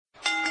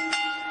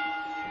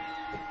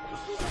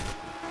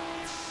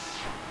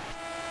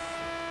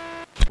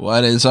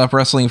What is up,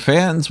 wrestling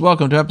fans?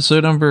 Welcome to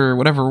episode number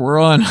whatever we're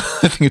on.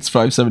 I think it's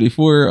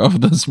 574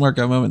 of the Smart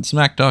Guy Moment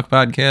Smack Talk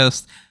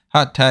podcast.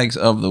 Hot tags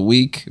of the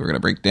week. We're going to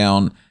break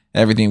down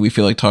everything we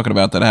feel like talking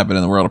about that happened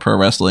in the world of pro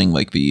wrestling,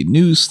 like the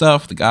news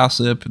stuff, the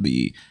gossip,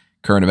 the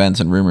current events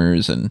and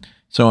rumors, and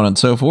so on and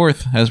so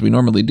forth, as we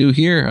normally do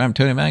here. I'm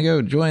Tony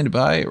Mango, joined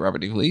by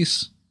Robert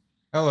DeFelice.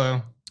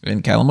 Hello.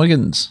 And Callum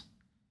Wiggins.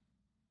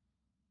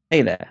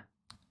 Hey there.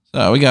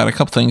 So we got a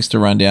couple things to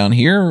run down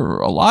here.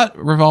 A lot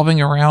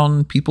revolving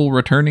around people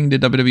returning to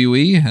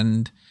WWE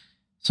and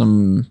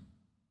some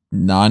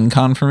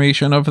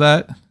non-confirmation of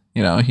that.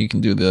 You know, you can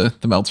do the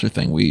Meltzer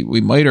thing. We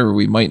might or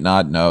we might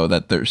not know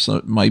that there's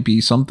might be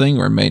something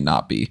or may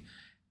not be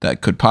that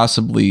could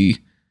possibly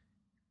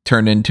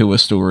turn into a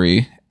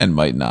story and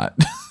might not.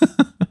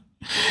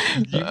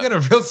 You got a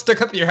real stick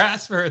up your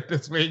ass for it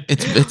this week.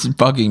 It's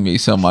bugging me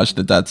so much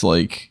that's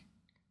like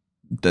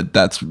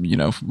that's you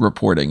know,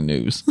 reporting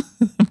news.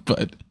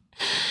 But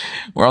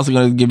we're also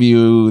going to give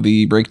you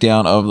the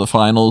breakdown of the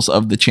finals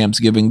of the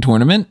Champsgiving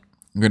tournament.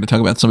 We're going to talk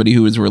about somebody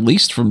who was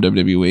released from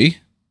WWE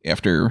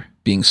after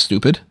being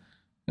stupid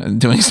and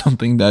doing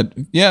something that,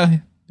 yeah,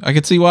 I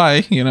could see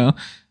why, you know,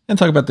 and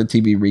talk about the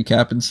TV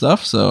recap and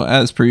stuff. So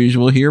as per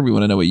usual here, we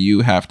want to know what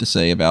you have to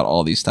say about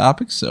all these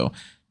topics. So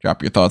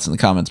drop your thoughts in the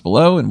comments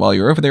below. And while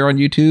you're over there on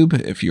YouTube,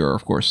 if you're,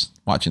 of course,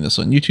 watching this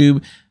on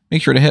YouTube,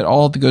 make sure to hit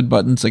all the good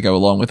buttons that go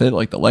along with it,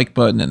 like the like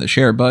button and the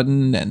share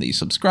button and the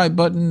subscribe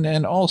button,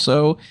 and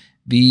also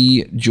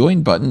the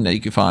join button that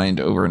you can find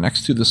over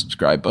next to the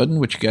subscribe button,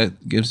 which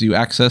gives you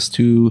access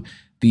to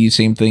the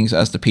same things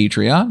as the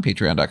Patreon.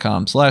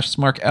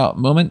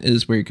 Patreon.com/smarkoutmoment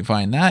is where you can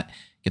find that.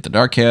 Get the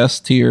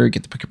Darkcast tier,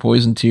 get the Pick Your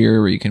Poison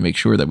tier, where you can make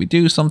sure that we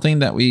do something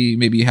that we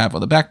maybe have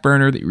on the back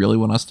burner that you really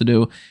want us to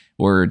do,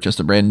 or just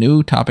a brand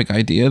new topic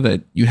idea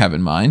that you have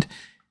in mind.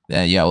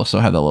 Yeah,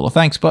 also have that little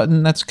thanks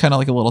button. That's kind of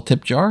like a little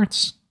tip jar.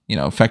 It's, you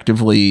know,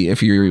 effectively,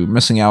 if you're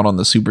missing out on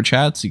the super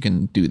chats, you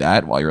can do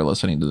that while you're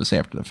listening to this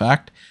after the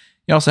fact.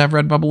 You also have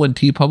Redbubble and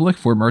TeePublic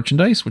for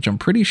merchandise, which I'm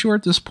pretty sure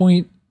at this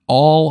point,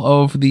 all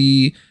of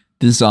the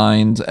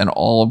designs and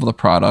all of the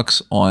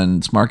products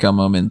on Smart Guy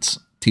Moments,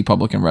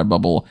 TeePublic and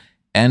Redbubble,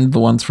 and the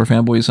ones for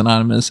Fanboys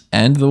Anonymous,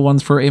 and the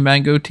ones for A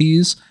Mango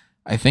Tees,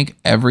 I think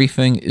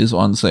everything is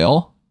on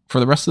sale for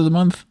the rest of the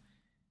month.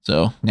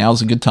 So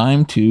now's a good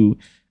time to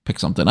pick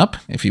something up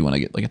if you want to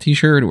get like a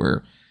t-shirt,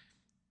 or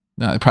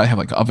I probably have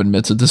like oven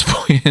mitts at this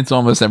point. It's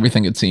almost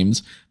everything, it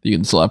seems, that you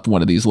can slap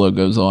one of these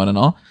logos on and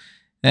all.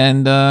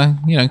 And,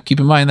 you know, keep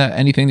in mind that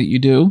anything that you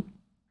do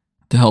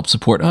to help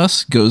support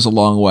us goes a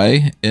long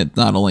way. It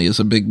not only is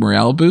a big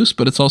morale boost,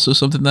 but it's also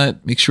something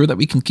that makes sure that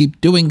we can keep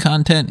doing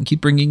content and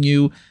keep bringing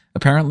you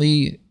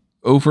apparently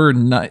over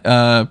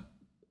a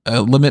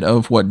limit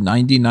of what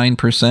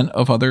 99%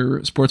 of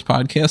other sports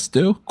podcasts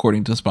do,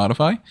 according to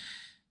Spotify.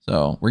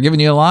 So we're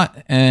giving you a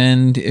lot,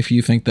 and if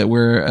you think that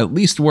we're at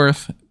least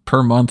worth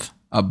per month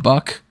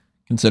 $1,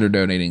 consider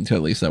donating to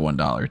at least that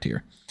 $1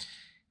 tier.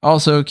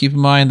 Also, keep in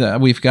mind that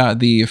we've got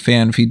the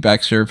fan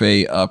feedback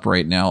survey up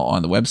right now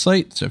on the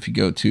website. So if you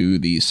go to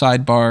the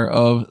sidebar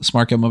of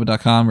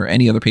smartguymoment.com or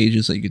any other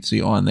pages that you can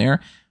see on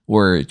there,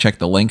 or check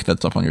the link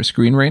that's up on your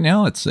screen right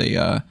now, it's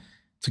a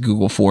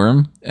Google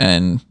form,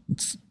 and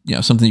it's, you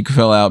know, something you can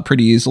fill out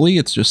pretty easily.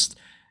 It's just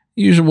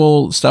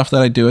usual stuff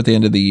that I do at the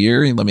end of the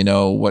year. You let me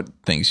know what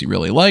things you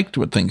really liked,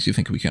 what things you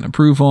think we can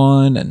improve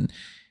on, and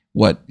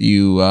what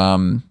you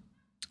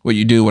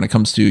do when it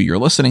comes to your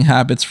listening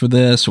habits for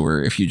this,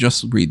 or if you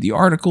just read the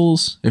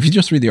articles. If you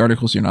just read the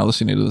articles, you're not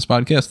listening to this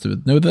podcast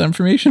to know that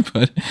information,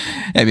 but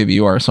hey, maybe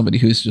you are somebody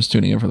who's just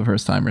tuning in for the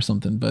first time or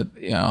something. But,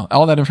 you know,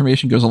 all that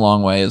information goes a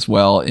long way as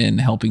well in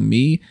helping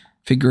me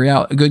figure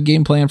out a good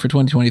game plan for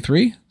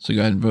 2023. So go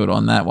ahead and vote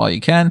on that while you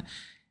can.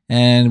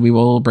 And we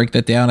will break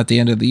that down at the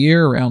end of the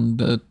year around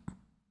the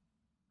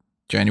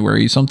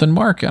January something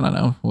mark. I don't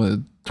know,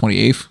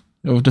 28th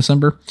of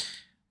December.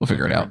 We'll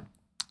figure it out.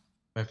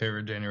 My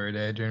favorite January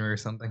day, January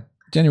something.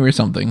 January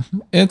something.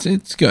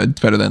 It's good.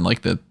 It's better than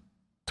like the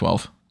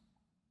 12th.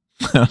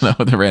 I don't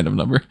know, the random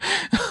number.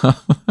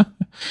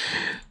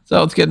 So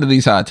let's get into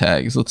these hot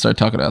tags. Let's start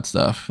talking about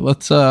stuff.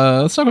 Let's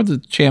talk about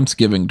the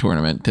Champsgiving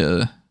tournament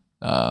to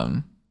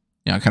kind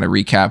of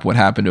recap what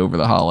happened over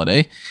the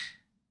holiday.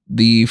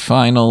 The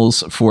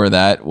finals for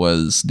that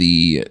was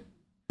the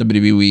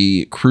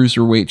WWE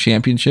Cruiserweight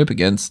Championship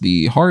against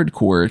the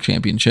Hardcore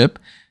Championship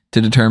to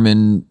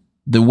determine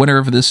the winner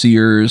of this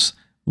year's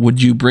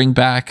Would You Bring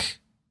Back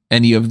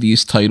Any of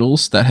These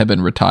Titles That Have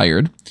Been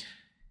Retired?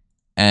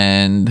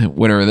 And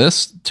winner of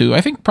this, to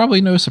I think probably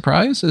no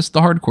surprise, is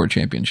the Hardcore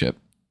Championship.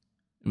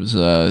 It was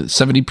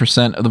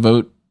 70% of the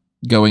vote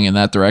going in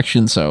that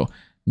direction, so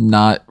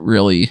not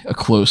really a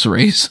close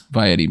race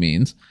by any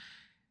means.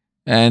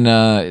 And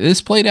this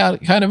played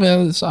out kind of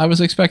as I was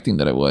expecting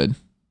that it would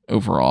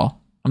overall.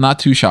 I'm not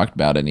too shocked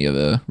about any of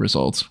the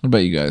results. What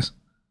about you guys?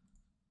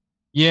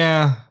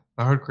 Yeah,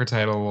 the Hardcore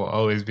title will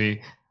always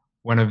be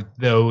one of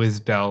those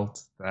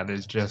belts that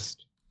is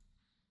just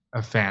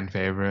a fan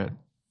favorite.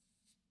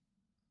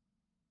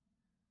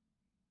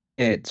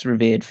 it's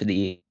revered for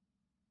the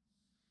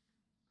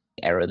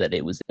era that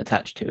it was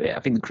attached to it. I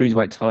think the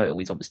cruiserweight title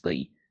is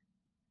obviously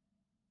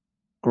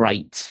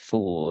great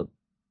for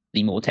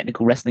the more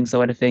technical wrestling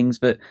side of things,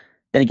 but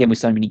then again, with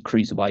so many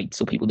cruiserweights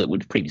or people that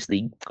would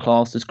previously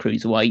classed as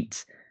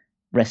cruiserweights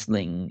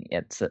wrestling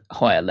at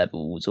higher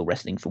levels or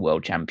wrestling for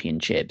world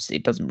championships,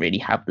 it doesn't really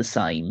have the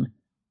same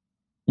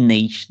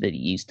niche that it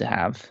used to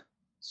have.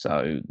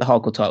 So the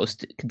hardcore title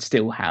can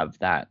still have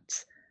that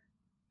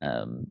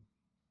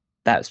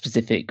that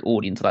specific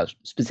audience, that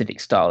specific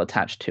style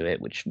attached to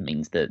it, which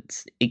means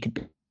that it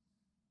could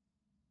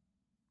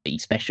be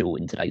special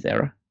in today's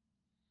era.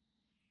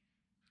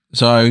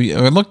 So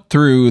I looked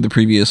through the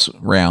previous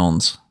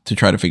rounds to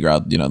try to figure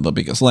out, the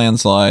biggest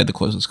landslide, the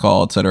closest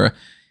call, etc.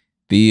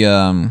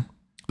 The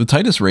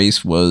tightest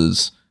race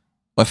was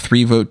a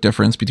 3-vote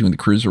difference between the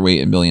cruiserweight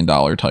and $1 million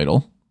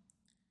title.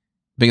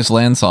 Biggest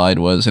landslide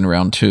was in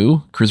round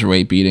 2,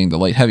 cruiserweight beating the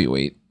light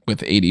heavyweight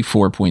with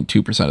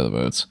 84.2% of the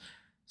votes.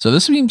 So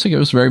this seems like it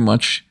was very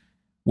much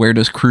where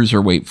does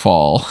cruiserweight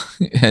fall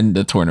in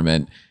the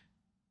tournament,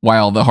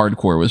 while the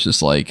hardcore was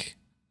just like,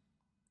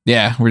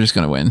 yeah, we're just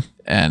going to win.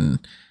 And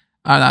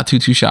I'm not too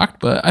shocked,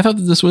 but I thought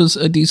that this was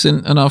a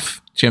decent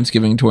enough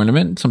Champsgiving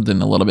tournament,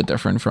 something a little bit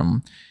different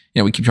from,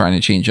 we keep trying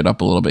to change it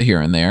up a little bit here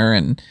and there.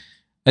 And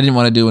I didn't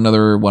want to do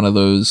another one of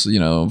those,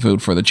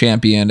 vote for the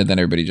champion and then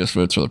everybody just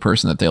votes for the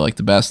person that they like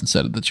the best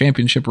instead of the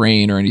championship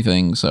reign or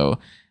anything. So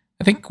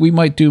I think we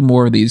might do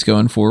more of these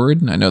going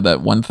forward. I know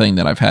that one thing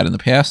that I've had in the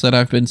past that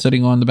I've been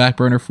sitting on the back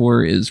burner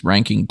for is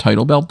ranking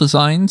title belt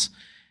designs.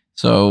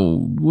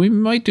 So we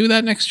might do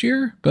that next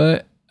year,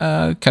 but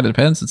kind of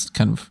depends. It's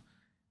kind of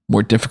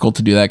more difficult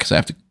to do that because I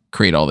have to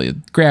create all the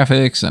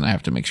graphics and I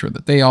have to make sure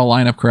that they all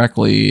line up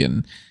correctly.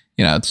 And,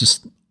 it's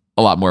just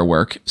a lot more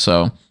work.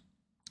 So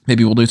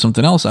maybe we'll do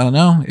something else. I don't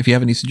know. If you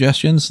have any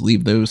suggestions,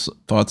 leave those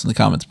thoughts in the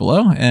comments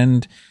below.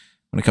 And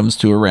when it comes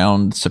to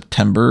around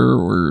September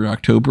or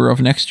October of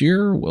next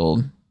year,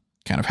 we'll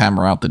kind of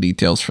hammer out the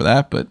details for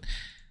that. But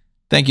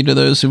thank you to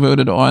those who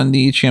voted on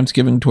the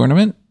Champsgiving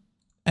tournament.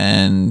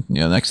 And,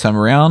 next time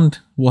around,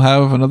 we'll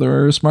have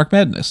another Smart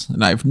Madness.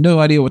 And I have no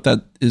idea what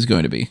that is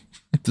going to be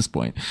at this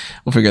point.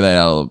 We'll figure that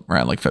out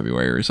around like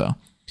February or so.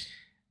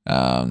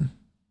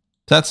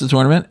 That's the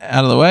tournament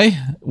out of the way.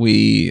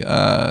 We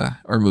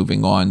are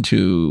moving on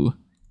to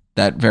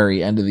that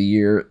very end of the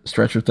year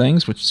stretch of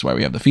things, which is why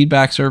we have the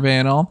feedback survey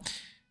and all.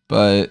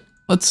 But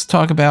let's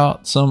talk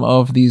about some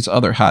of these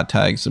other hot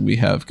tags that we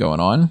have going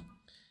on.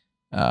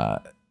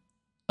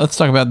 Let's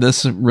talk about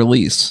this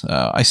release.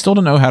 I still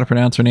don't know how to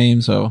pronounce her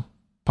name, so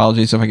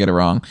apologies if I get it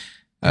wrong.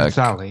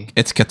 Katsali.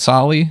 It's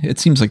Katsali. It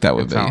seems like that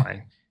would Katsali.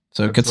 be.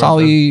 So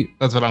Katsali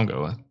that's what I'm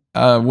going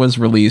with. Was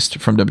released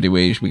from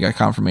WWE. We got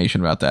confirmation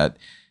about that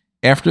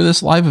after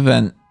this live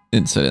event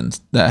incident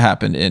that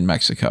happened in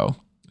Mexico.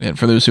 And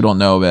for those who don't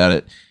know about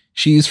it,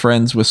 she's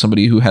friends with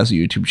somebody who has a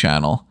YouTube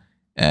channel.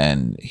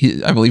 And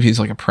I believe he's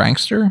like a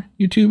prankster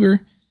YouTuber.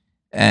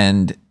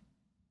 And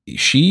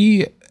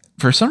she,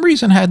 for some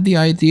reason, had the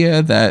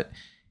idea that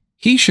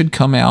he should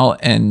come out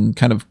and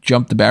kind of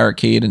jump the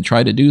barricade and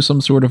try to do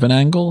some sort of an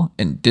angle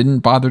and didn't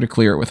bother to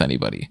clear it with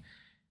anybody.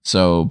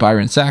 So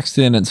Byron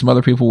Saxton and some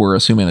other people were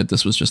assuming that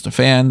this was just a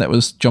fan that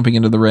was jumping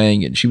into the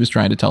ring and she was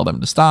trying to tell them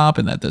to stop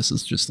and that this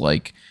is just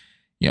like,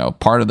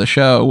 part of the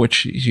show, which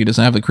she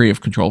doesn't have the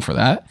creative control for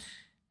that.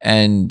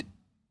 And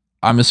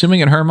I'm assuming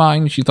in her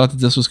mind, she thought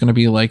that this was going to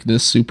be like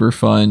this super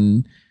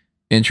fun,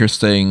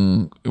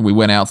 interesting, we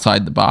went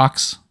outside the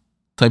box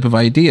type of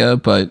idea,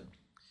 but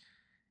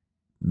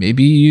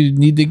maybe you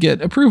need to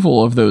get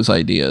approval of those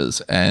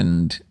ideas.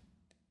 And,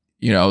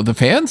 the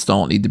fans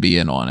don't need to be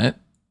in on it.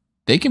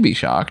 They can be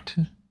shocked,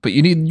 but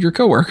you need your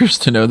coworkers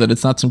to know that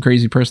it's not some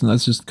crazy person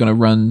that's just going to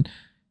run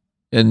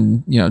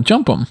and,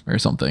 jump them or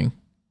something.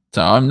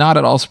 So I'm not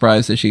at all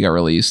surprised that she got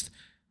released.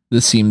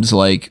 This seems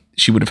like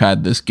she would have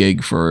had this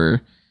gig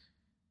for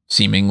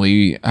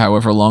seemingly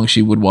however long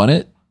she would want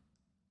it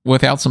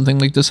without something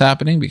like this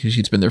happening, because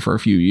she's been there for a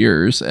few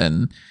years.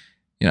 And,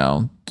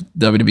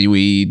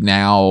 WWE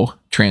now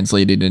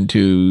translated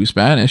into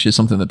Spanish is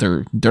something that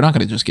they're not going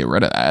to just get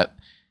rid of that.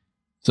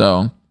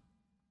 So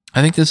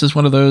I think this is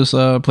one of those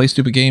play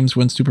stupid games,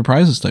 win stupid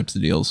prizes types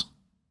of deals.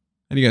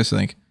 What do you guys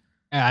think?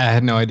 I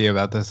had no idea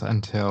about this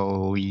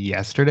until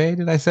yesterday.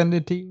 Did I send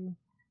it to you?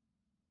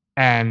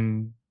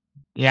 And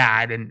yeah,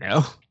 I didn't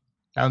know.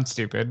 Sounds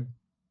stupid.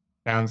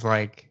 Sounds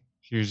like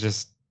she was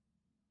just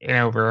in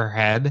over her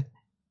head.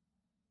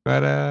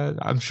 But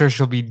I'm sure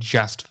she'll be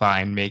just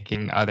fine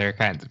making other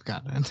kinds of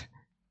content.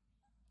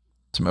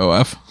 Some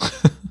OF.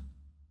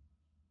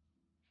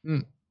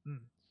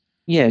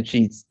 Yeah,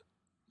 she's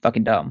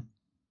fucking dumb.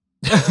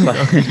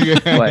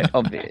 Quite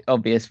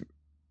obvious.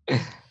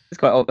 It's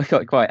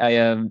quite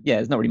a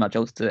there's not really much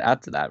else to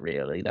add to that,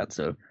 really. That's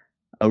a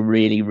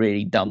really,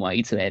 really dumb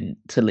way to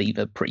leave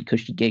a pretty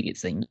cushy gig, it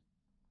seems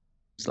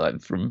like,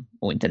 from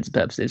all intents and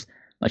purposes.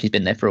 Like, she's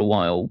been there for a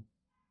while.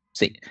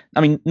 See,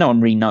 I mean, no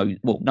one really knows.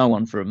 Well, no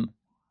one from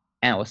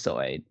our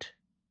side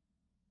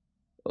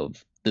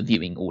of the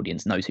viewing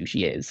audience knows who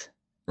she is.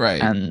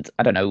 Right. And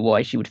I don't know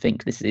why she would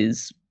think this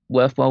is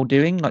worthwhile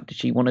doing. Like, does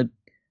she want to,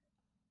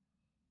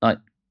 like,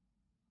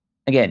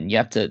 again, you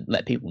have to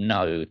let people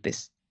know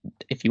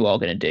if you are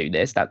going to do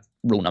this. That's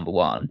rule number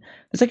one.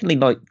 And secondly,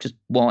 like, just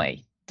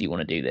why do you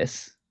want to do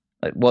this?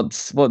 Like,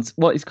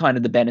 what is kind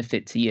of the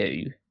benefit to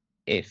you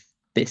if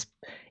this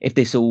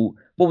all,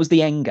 what was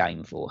the end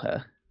game for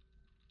her?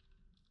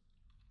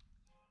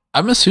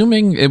 I'm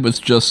assuming it was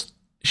just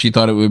she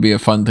thought it would be a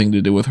fun thing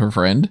to do with her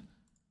friend.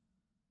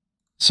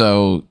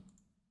 So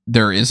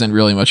there isn't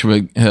really much of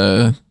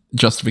a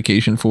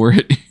justification for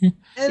it. And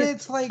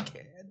it's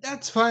like,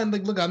 that's fine.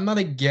 Like, look, I'm not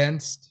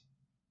against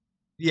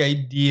the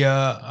idea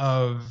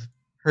of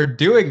her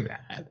doing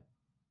that.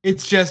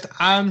 It's just,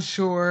 I'm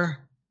sure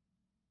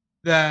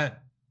that,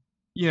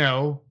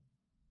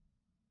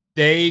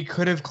 they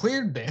could have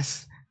cleared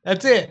this.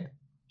 That's it.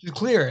 Just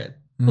clear it.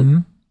 Mm-hmm.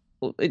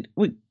 Well, it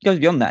goes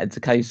beyond that. It's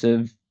a case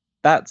of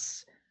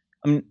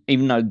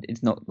even though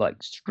it's not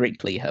like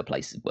strictly her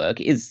place of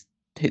work, it is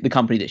the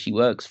company that she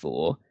works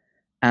for,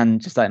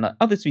 and just saying like,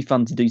 oh, this would be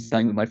fun to do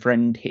something with my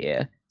friend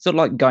here. Sort of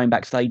like going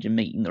backstage and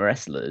meeting the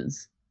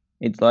wrestlers.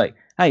 It's like,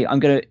 hey,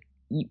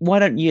 why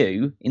don't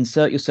you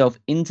insert yourself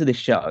into this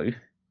show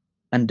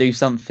and do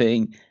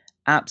something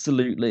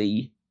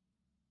absolutely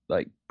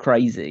like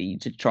crazy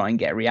to try and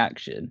get a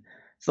reaction?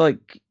 It's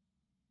like,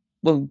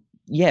 well,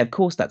 yeah, of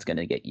course that's going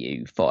to get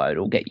you fired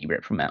or get you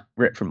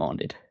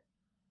reprimanded.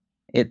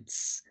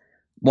 It's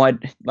why,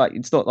 like,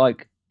 it's not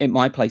like in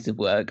my place of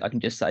work I can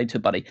just say to a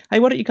buddy, hey,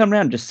 why don't you come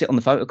around and just sit on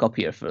the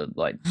photocopier for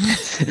like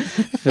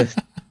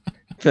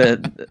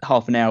for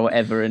half an hour or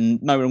whatever,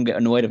 and no one will get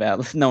annoyed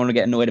about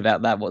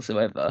that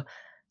whatsoever.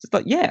 It's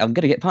like, yeah, I'm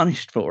going to get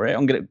punished for it.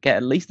 I'm going to get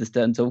at least a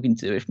stern talking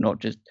to, if not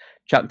just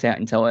chucked out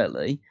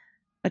entirely.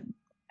 Like,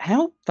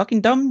 how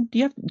fucking dumb do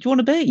you want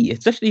to be?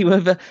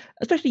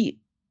 Especially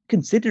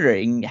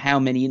considering how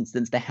many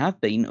incidents there have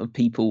been of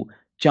people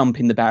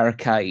jumping the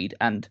barricade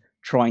and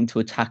trying to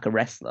attack a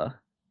wrestler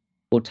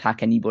or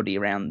attack anybody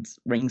around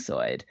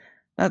ringside.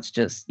 That's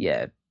just,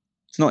 yeah,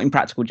 it's not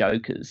Impractical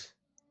Jokers.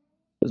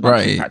 As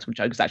much as Impractical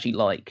Jokers actually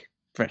like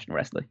professional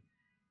wrestling.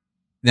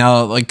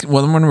 Now, like,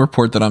 one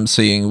report that I'm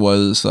seeing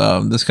was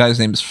this guy's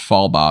name is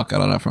Falbach. I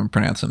don't know if I'm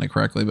pronouncing it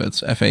correctly, but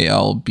it's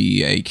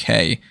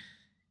Falbak.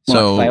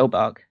 So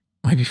Failbach.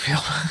 Maybe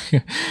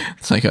Failbach.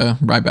 It's like a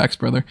Ryback's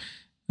brother.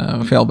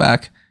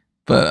 Failback.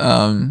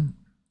 But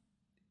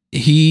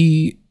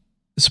he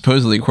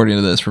supposedly, according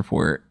to this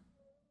report,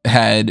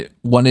 had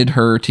wanted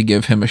her to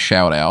give him a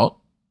shout out,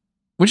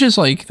 which is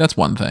like, that's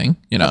one thing,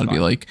 to be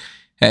like,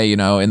 hey,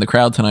 in the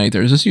crowd tonight,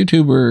 there's this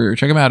YouTuber,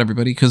 check him out,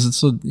 everybody, because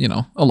it's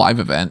a live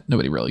event.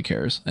 Nobody really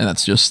cares. And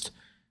that's just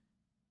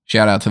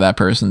shout out to that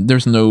person.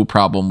 There's no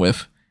problem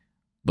with,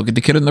 look at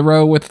the kid in the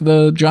row with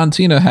the John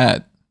Cena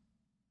hat.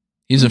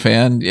 He's a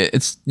fan.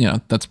 It's,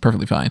 that's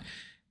perfectly fine.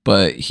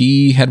 But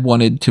he had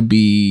wanted to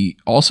be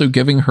also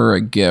giving her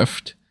a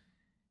gift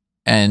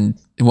and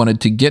wanted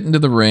to get into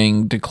the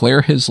ring,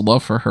 declare his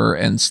love for her,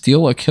 and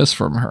steal a kiss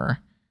from her.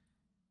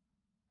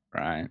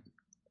 Right.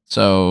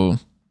 So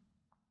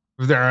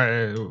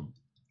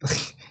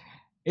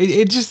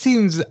it just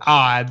seems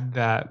odd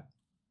that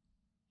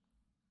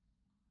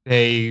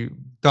they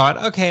thought,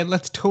 okay,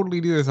 let's totally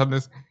do this on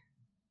this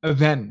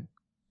event,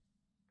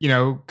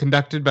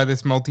 conducted by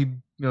this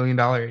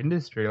multi-million-dollar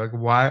industry. Like,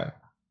 why?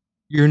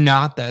 You're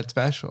not that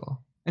special.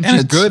 And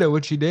she's good at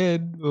what she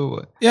did.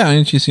 Yeah, I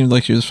mean, she seemed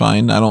like she was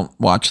fine. I don't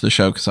watch the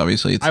show because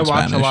obviously it's in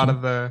Spanish. I watch a lot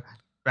of the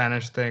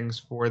Spanish things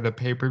for the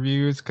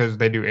pay-per-views because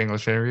they do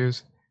English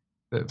interviews.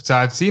 So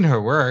I've seen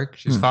her work.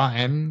 She's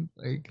fine.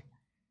 Like,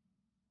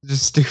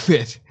 just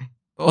stupid.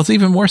 Well, it's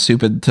even more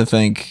stupid to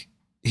think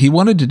he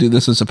wanted to do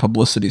this as a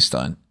publicity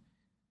stunt,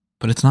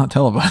 but it's not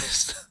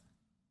televised.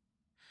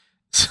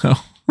 So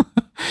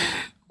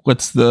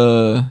what's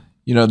the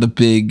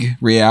big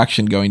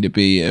reaction going to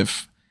be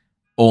if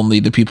only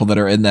the people that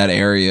are in that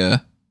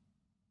area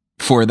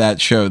for that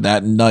show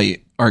that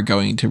night are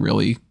going to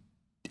really,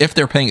 if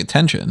they're paying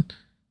attention,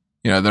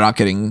 they're not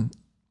getting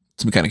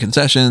some kind of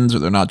concessions, or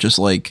they're not just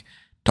like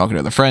talking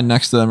to their friend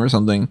next to them or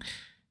something.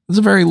 There's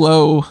a very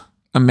low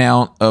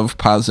amount of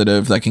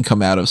positive that can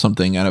come out of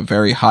something and a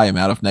very high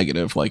amount of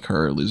negative, like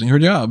her losing her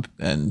job.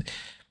 And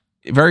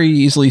it very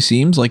easily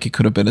seems like it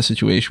could have been a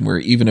situation where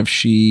even if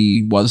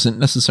she wasn't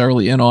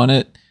necessarily in on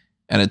it,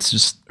 and it's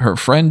just her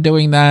friend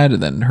doing that,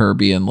 and then her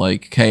being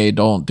like, hey,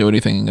 don't do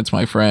anything, it's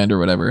my friend, or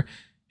whatever,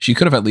 she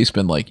could have at least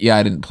been like, yeah,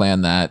 I didn't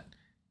plan that.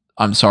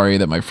 I'm sorry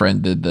that my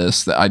friend did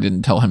this, that I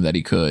didn't tell him that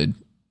he could.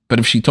 But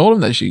if she told him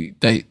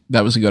that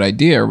that was a good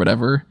idea or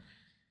whatever,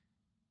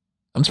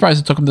 I'm surprised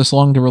it took him this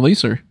long to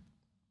release her.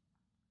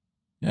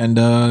 And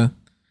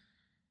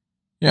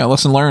yeah,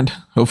 lesson learned,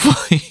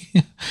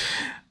 hopefully.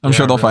 I'm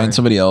sure they'll find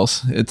somebody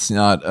else. It's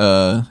not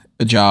a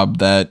job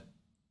that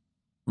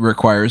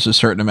requires a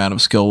certain amount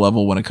of skill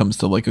level when it comes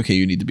to like, okay,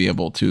 you need to be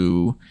able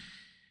to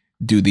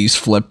do these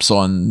flips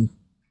on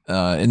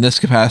in this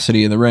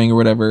capacity in the ring or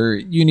whatever.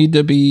 You need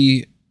to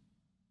be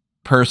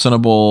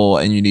personable,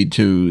 and you need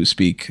to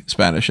speak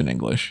Spanish and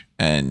English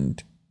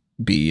and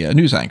be a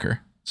news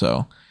anchor.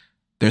 So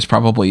there's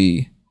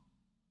probably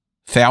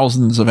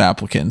thousands of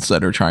applicants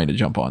that are trying to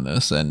jump on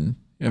this. And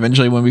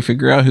eventually when we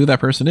figure out who that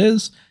person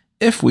is,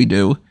 if we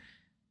do,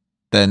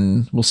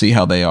 then we'll see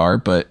how they are.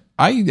 But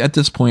at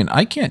this point,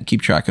 I can't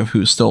keep track of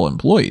who's still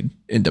employed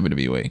in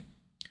WWE.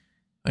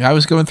 Like, I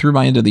was going through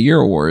my end of the year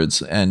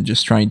awards and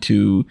just trying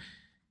to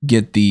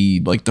get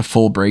the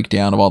full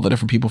breakdown of all the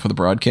different people for the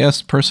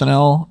broadcast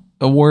personnel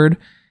award.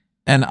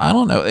 And I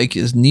don't know, like,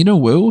 is Nina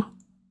Wu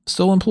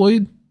still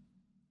employed?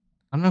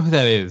 I don't know who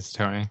that is,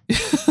 Tony.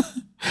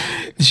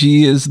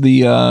 She is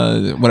the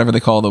whatever they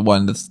call the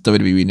one that's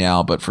WWE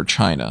now, but for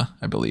China,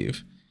 I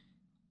believe.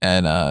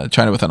 And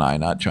China with an I,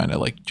 not China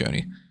like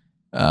Joni.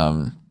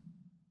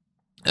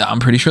 I'm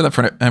pretty sure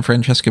that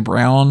Francesca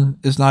Brown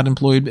is not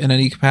employed in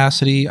any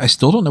capacity. I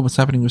still don't know what's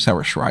happening with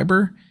Sarah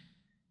Schreiber,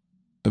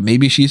 but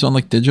maybe she's on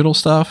like digital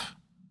stuff.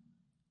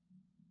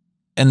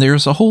 And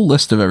there's a whole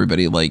list of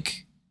everybody.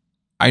 Like,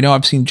 I know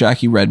I've seen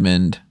Jackie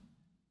Redmond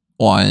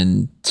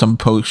on some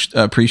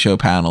pre-show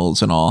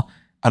panels and all.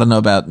 I don't know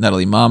about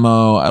Natalie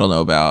Mamo. I don't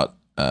know about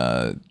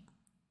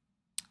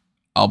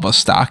Alba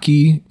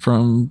Staki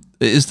from,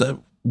 is the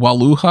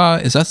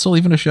Waluha? Is that still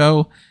even a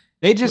show?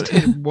 They just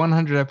hit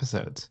 100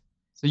 episodes.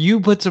 So you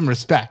put some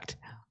respect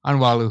on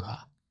Waluha.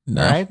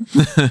 No. Right?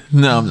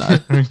 No, I'm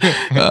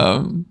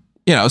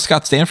not.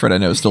 Scott Stanford, I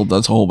know, still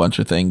does a whole bunch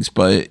of things,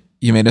 but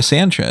Yameda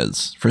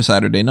Sanchez for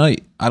Saturday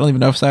Night. I don't even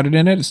know if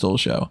Saturday Night is still a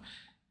show.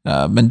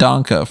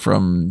 Mendonca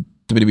from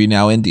WWE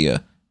Now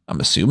India. I'm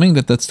assuming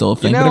that that's still a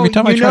thing, but every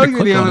time I try to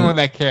click on it... you're the only one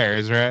that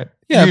cares, right?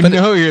 Yeah,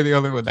 you're the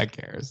only one that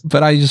cares.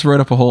 But I just wrote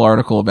up a whole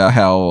article about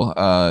how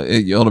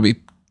it'll be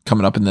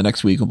coming up in the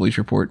next week on Bleach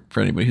Report for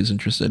anybody who's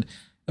interested,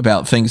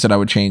 about things that I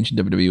would change in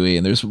WWE.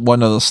 And there's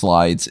one of the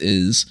slides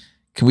is,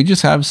 can we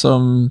just have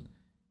some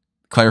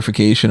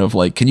clarification of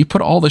like, can you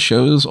put all the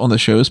shows on the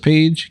shows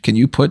page? Can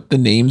you put the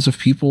names of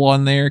people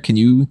on there? Can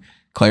you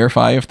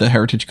clarify if the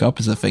Heritage Cup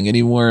is a thing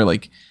anymore?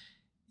 Like,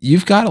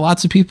 you've got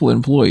lots of people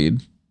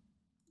employed.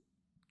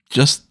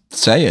 Just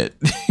say it.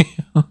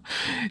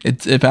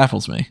 It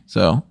baffles me.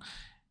 So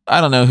I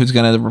don't know who's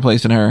going to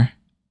replace her.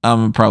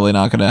 I'm probably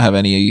not going to have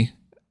any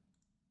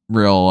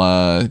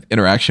real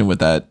interaction with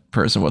that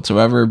person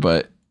whatsoever,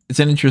 but it's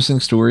an interesting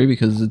story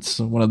because it's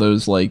one of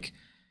those, like,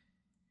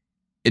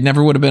 it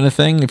never would have been a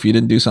thing if you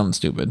didn't do something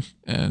stupid.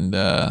 And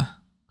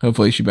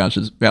hopefully she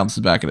bounces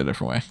back in a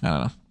different way. I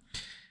don't know.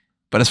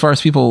 But as far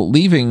as people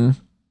leaving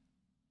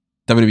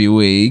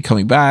WWE,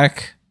 coming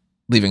back,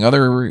 leaving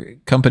other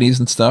companies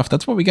and stuff,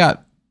 that's what we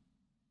got.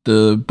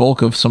 The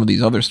bulk of some of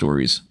these other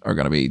stories are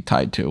going to be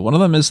tied to. One of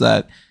them is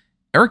that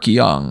Eric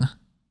Young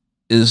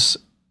is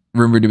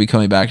rumored to be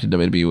coming back to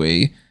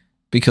WWE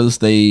because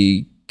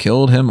they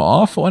killed him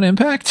off on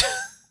Impact.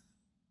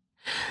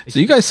 So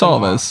you guys saw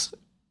this.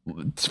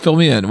 Fill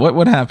me in.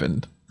 What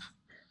happened?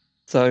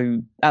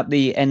 So at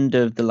the end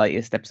of the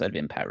latest episode of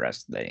Impact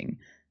Wrestling,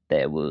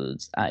 there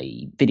was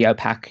a video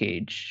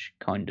package,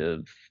 kind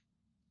of,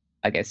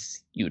 I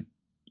guess you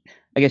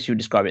would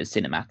describe it as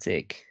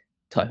cinematic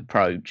type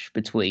approach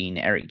between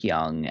Eric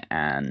Young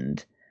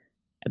and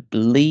I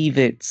believe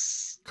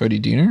it's Cody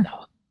Deaner?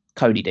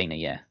 Cody Deaner,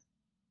 yeah.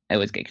 I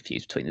always get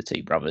confused between the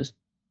two brothers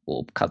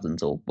or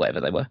cousins or whatever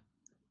they were.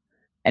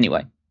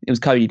 Anyway, it was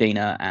Cody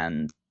Deaner,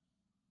 and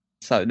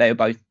so they were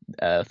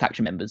both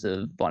faction members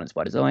of Violence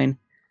by Design,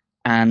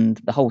 and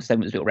the whole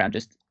segment was built around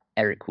just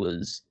Eric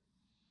was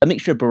a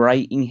mixture of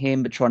berating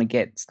him but trying to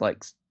get,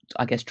 like,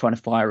 I guess trying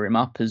to fire him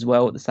up as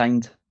well at the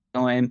same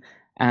time.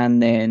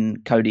 And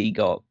then Cody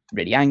got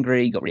really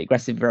angry, got really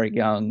aggressive, very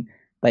young.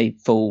 They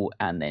fought,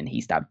 and then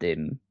he stabbed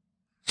him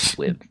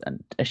with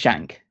a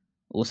shank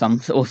or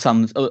some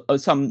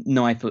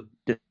knife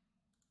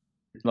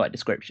like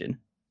description.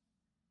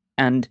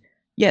 And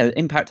yeah,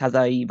 Impact has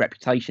a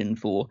reputation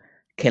for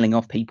killing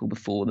off people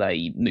before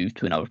they move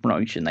to another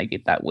promotion. They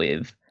did that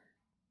with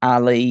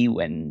Ali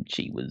when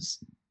she was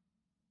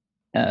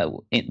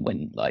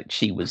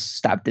she was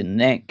stabbed in the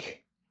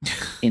neck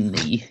in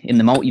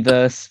the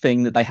multiverse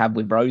thing that they have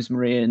with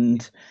Rosemary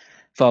and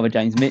Father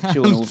James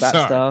Mitchell and all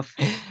that stuff.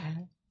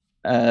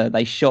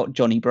 They shot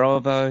Johnny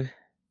Bravo.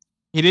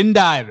 He didn't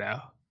die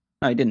though.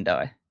 No, he didn't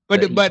die.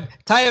 But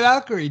Taya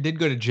Valkyrie did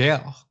go to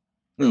jail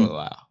for a little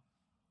while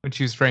when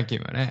she was Frankie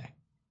Monet.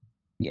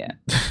 Yeah.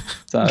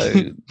 So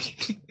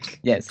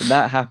so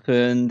that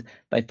happened.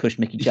 They pushed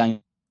Mickey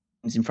James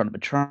in front of a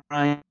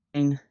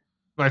train.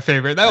 My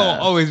favorite. That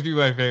will always be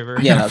my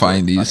favorite. Yeah, I gotta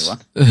find these.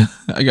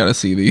 I gotta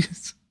see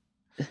these.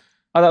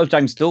 Oh, that was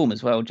James Storm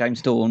as well. James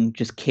Storm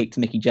just kicked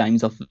Mickey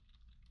James off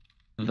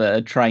of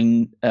a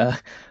train,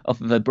 off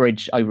of a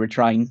bridge over a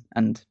train,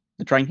 and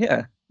the train hit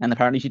her, and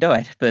apparently she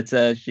died. But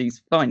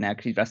she's fine now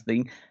because she's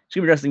wrestling.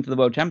 She'll be wrestling for the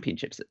World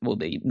Championships, or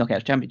the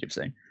Knockouts Championship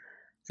soon.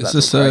 So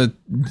is this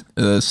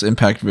this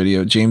Impact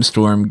video? James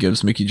Storm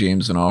gives Mickey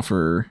James an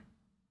offer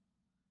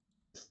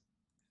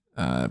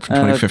from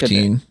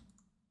 2015.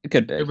 It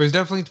could be. It was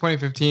definitely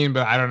 2015,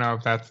 but I don't know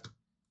if that's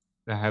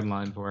the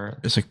headline for it.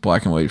 It's like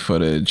black and white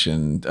footage,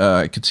 and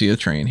I could see a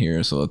train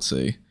here, so let's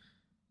see.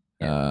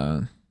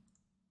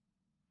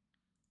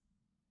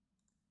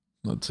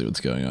 Let's see what's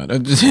going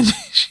on.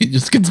 She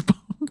just gets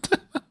bumped.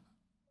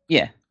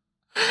 Yeah.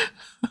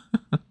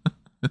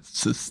 It's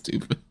so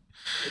stupid.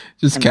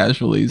 Just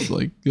casually, he's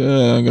like,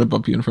 I'm gonna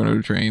bump you in front of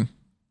a train.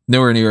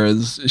 Nowhere near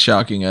as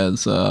shocking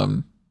as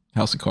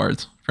House of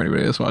Cards, for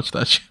anybody that's watched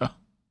that show.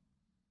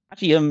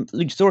 Actually,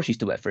 Luchasaurus used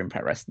to work for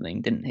Impact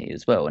Wrestling, didn't he,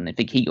 as well? And I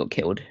think he got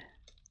killed.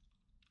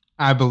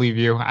 I believe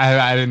you.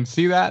 I didn't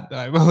see that.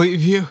 I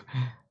believe you.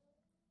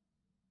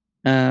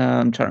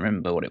 I'm trying to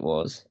remember what it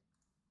was.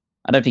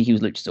 I don't think he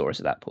was Luchasaurus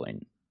at that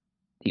point.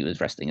 He was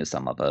wrestling as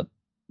some other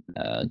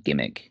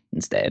gimmick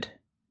instead.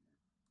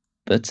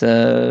 But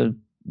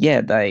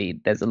yeah,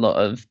 there's a lot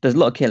of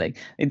killing.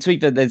 In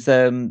Sweeper, there's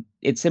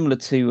it's similar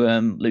to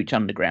Lucha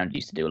Underground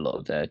used to do a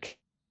lot of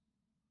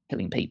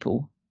killing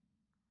people,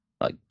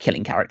 like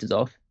killing characters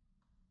off.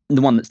 And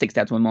the one that sticks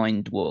out to my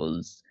mind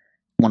was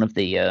one of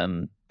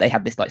the they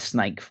had this like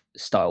snake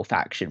style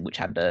faction which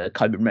had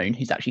Cobra Moon,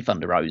 who's actually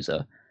Thunder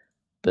Rosa.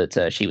 But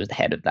she was the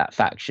head of that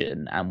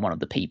faction, and one of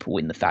the people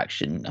in the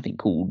faction, I think,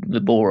 called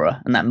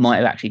Vibora, and that might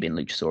have actually been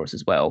Luchasaurus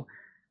as well,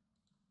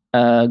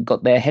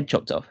 got their head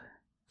chopped off.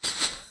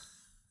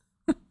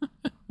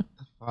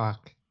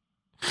 Fuck.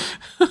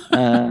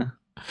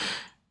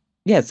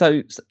 Yeah,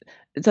 so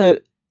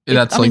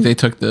that's like they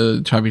took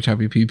the choppy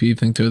PP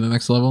thing to the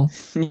next level.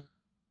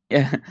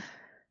 Yeah,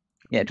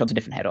 chopped a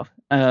different head off.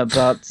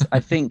 But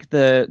I think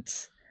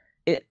that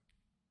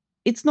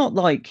it's not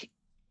like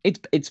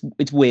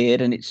it's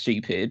weird and it's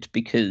stupid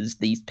because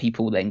these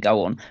people then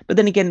go on. But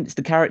then again, it's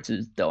the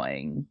characters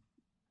dying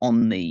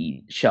on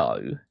the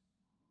show.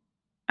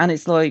 And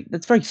it's like,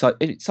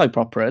 it's soap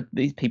opera.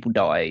 These people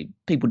die.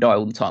 People die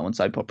all the time on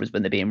soap operas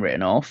when they're being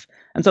written off.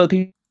 And so the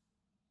people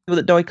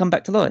that die come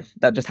back to life.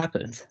 That just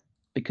happens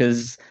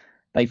because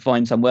they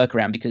find some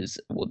workaround because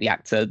the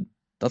actor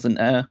doesn't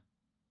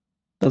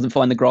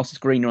find the grass is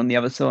greener on the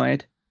other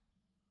side.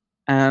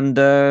 And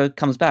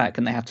comes back,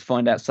 and they have to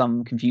find out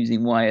some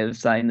confusing way of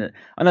saying that.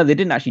 I know they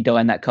didn't actually die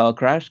in that car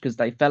crash because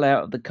they fell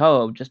out of the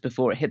car just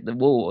before it hit the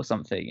wall or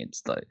something.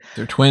 It's like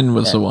their twin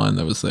was the one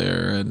that was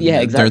there, and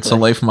exactly. It's a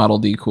life model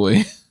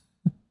decoy.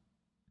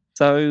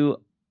 So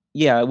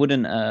yeah, I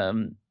wouldn't.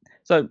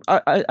 So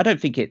I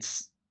don't think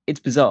it's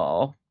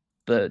bizarre,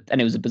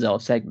 and it was a bizarre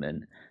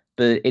segment,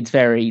 but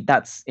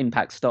that's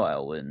Impact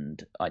style,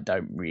 and I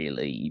don't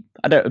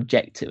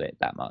object to it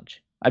that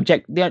much.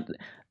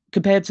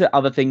 Compared to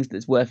other things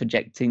that's worth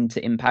objecting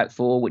to Impact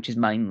for, which is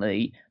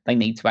mainly they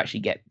need to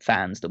actually get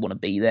fans that want to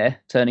be there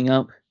turning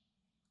up,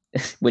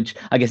 which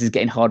I guess is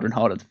getting harder and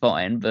harder to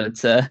find. But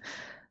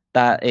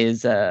that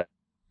is,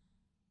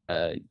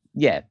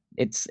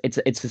 it's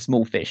a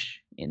small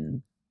fish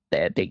in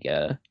their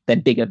bigger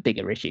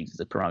issues as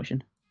a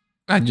promotion.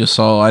 I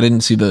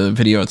didn't see the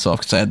video itself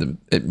because I had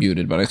it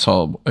muted, but I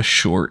saw a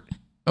short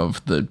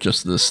of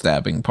the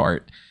stabbing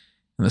part,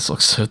 and this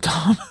looks so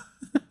dumb.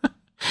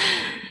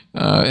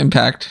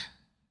 Impact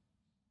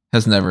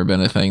has never been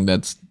a thing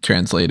that's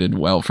translated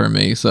well for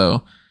me,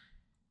 so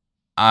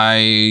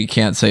I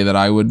can't say that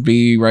I would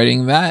be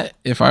writing that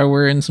if I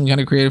were in some kind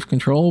of creative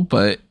control,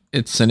 but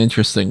it's an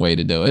interesting way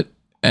to do it.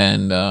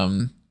 And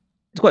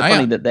it's quite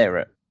funny that they're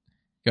at.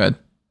 Go ahead.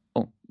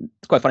 Oh,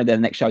 it's quite funny that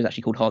the next show is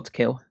actually called Hard to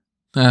Kill.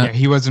 Yeah,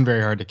 he wasn't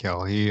very hard to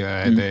kill.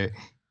 They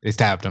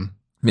stabbed him.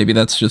 Maybe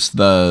that's just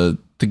the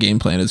game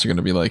plan is they're going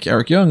to be like,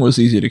 Eric Young was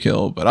easy to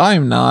kill, but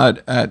I'm not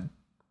at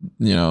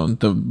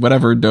the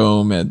whatever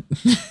dome at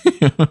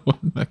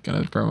that kind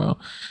of promo.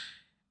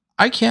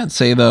 I can't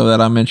say though that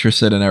I'm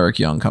interested in Eric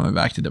Young coming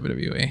back to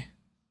WWE.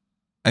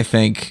 I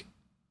think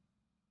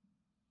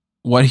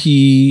what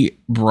he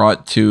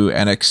brought to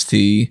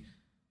NXT,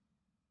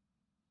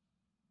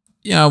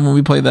 when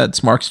we play that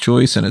Smark's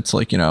Choice and it's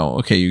like,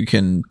 okay, you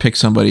can pick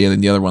somebody and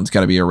then the other one's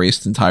got to be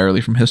erased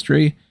entirely from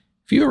history.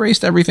 If you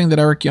erased everything that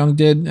Eric Young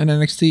did in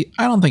NXT,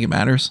 I don't think it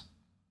matters.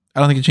 I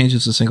don't think it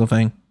changes a single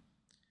thing.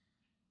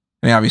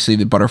 I mean, obviously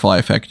the butterfly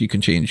effect, you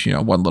can change,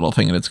 one little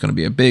thing and it's going to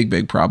be a big,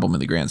 big problem in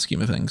the grand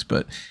scheme of things.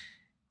 But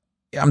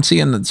I'm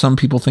seeing that some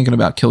people thinking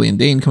about Killian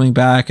Dane coming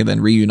back and then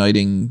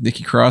reuniting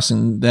Nikki Cross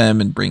and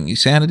them and bringing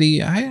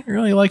Sanity. I didn't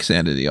really like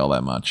Sanity all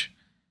that much.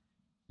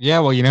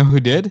 Yeah, well, you know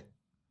who did?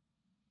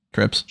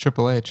 Trips.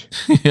 Triple H.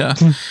 Yeah.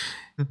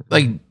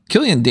 Like,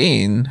 Killian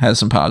Dane has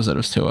some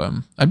positives to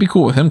him. I'd be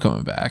cool with him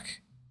coming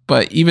back.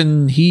 But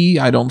even he,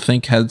 I don't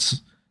think,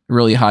 has a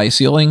really high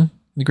ceiling in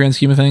the grand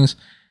scheme of things.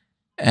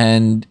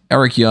 And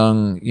Eric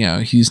Young,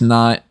 he's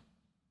not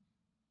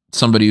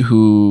somebody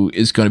who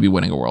is going to be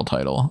winning a world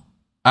title.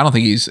 I don't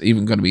think he's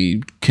even going to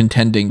be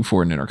contending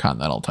for an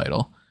Intercontinental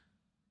title.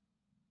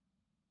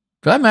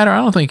 For that matter,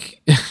 I don't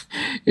think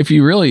if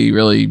you really,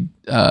 really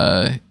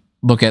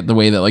look at the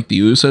way that like the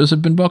Usos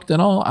have been booked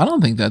and all, I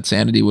don't think that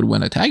Sanity would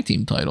win a tag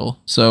team title.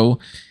 So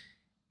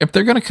if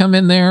they're going to come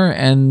in there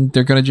and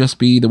they're going to just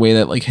be the way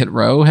that like Hit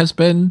Row has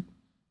been,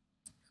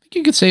 I think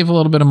you could save a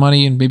little bit of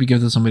money and maybe give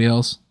it to somebody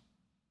else.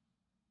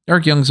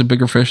 Eric Young's a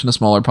bigger fish in a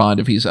smaller pond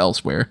if he's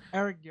elsewhere.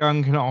 Eric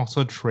Young can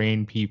also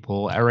train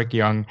people. Eric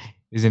Young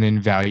is an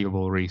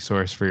invaluable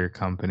resource for your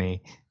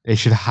company. They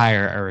should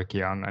hire Eric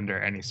Young under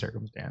any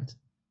circumstance.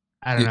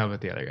 I don't know about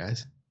the other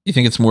guys. You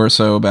think it's more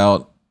so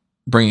about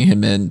bringing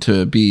him in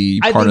to be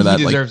part of that,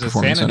 he like, deserves a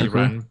performance sanity center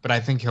crew? run, but I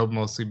think he'll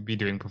mostly be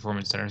doing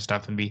performance center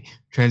stuff and be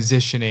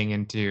transitioning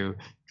into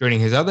joining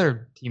his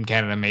other Team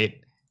Canada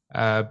mate,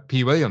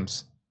 P.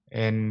 Williams,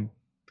 and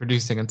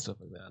producing and stuff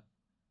like that.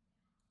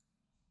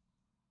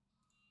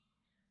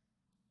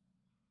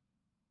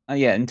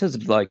 Yeah, in terms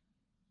of like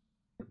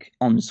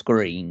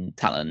on-screen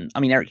talent, I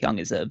mean, Eric Young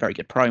is a very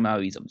good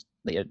promo. He's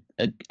obviously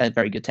a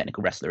very good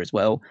technical wrestler as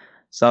well.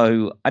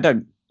 So I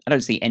don't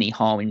see any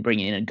harm in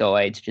bringing in a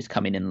guy to just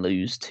come in and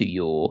lose to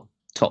your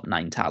top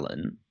name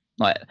talent.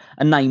 Like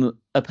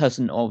a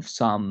person of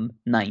some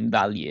name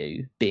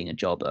value being a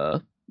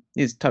jobber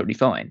is totally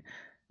fine.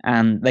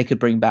 And they could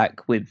bring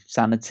back with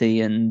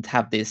Sanity and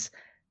have this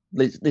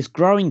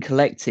growing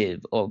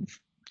collective of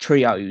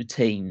trio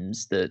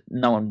teams that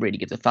no one really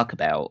gives a fuck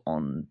about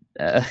on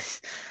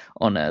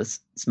on a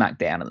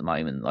SmackDown at the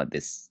moment, like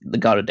this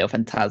Legado del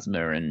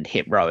Fantasma and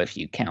Hit Row, if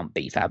you count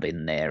B-Fab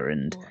in there,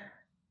 and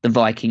the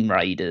Viking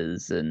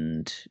Raiders.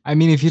 And I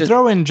mean, if you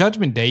throw in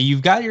Judgment Day,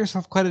 you've got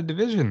yourself quite a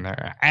division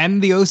there,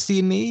 and the OC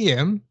and the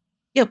EM.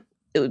 Yeah.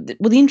 Well,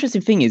 the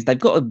interesting thing is they've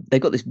got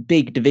this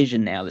big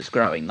division now that's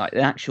growing, like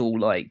the actual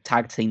like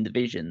tag team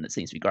division that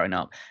seems to be growing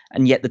up,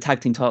 and yet the tag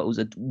team titles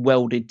are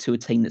welded to a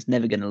team that's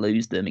never going to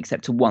lose them,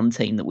 except to one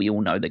team that we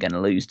all know they're going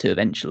to lose to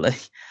eventually,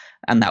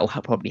 and that will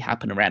probably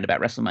happen around about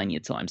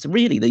WrestleMania time. So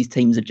really, these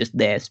teams are just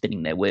there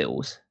spinning their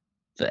wheels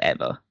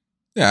forever.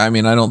 Yeah, I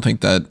mean, I don't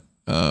think that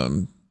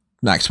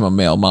Maximum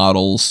Male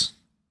Models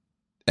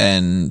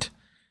and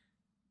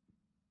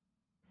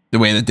the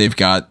way that they've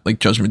got like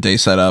Judgment Day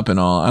set up and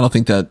all, I don't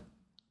think that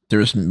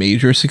there's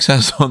major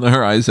success on the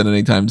horizon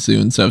anytime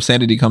soon. So if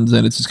Sanity comes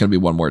in, it's just going to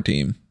be one more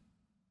team.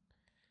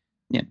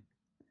 Yeah.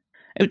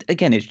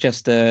 Again, it's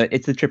just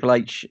it's the Triple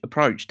H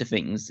approach to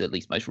things, at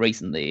least most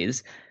recently,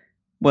 is,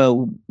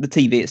 well, the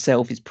TV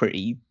itself is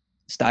pretty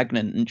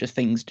stagnant and just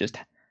things just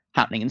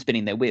happening and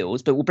spinning their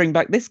wheels, but we'll bring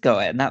back this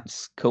guy and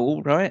that's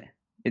cool, right?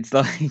 It's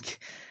like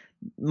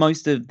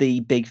most of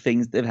the big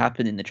things that have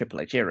happened in the Triple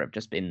H era have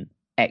just been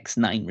X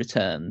name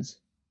returns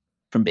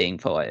from being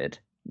fired.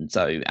 And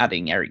so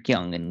adding Eric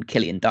Young and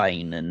Killian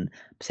Dane and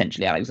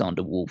potentially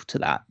Alexander Wolf to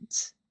that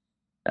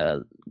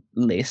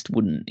list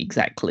wouldn't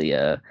exactly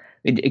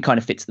it kind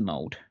of fits the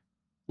mold.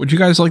 Would you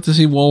guys like to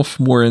see Wolf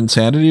more in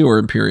Sanity or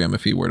Imperium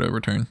if he were to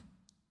return?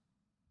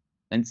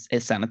 And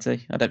it's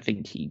Sanity. I don't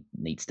think he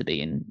needs to be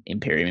in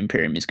Imperium.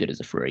 Imperium is good as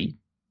a free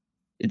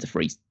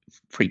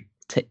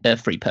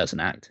person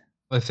act.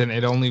 Listen,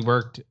 it only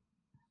worked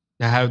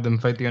to have them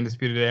fight the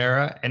Undisputed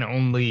Era, and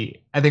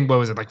only, I think, what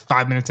was it, like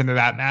 5 minutes into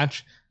that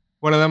match,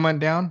 one of them went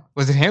down?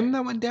 Was it him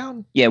that went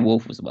down? Yeah,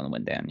 Wolf was the one that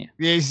went down, yeah.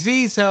 Yeah, you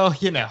see, so,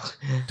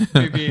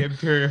 maybe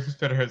Imperium's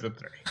better as a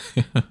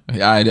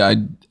 3. I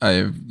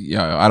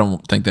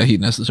don't think that he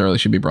necessarily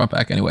should be brought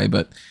back anyway,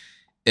 but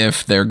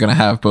if they're going to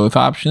have both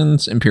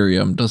options,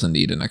 Imperium doesn't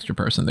need an extra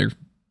person. They're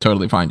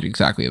totally fine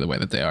exactly the way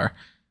that they are.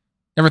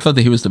 Never thought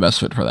that he was the best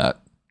fit for that,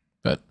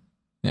 but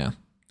yeah.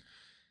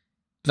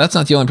 But that's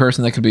not the only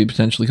person that could be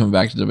potentially coming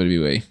back to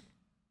WWE.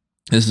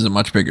 This is a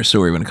much bigger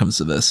story when it comes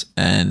to this,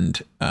 and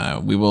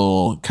we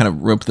will kind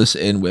of rope this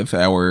in with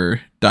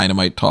our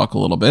Dynamite talk a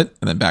little bit,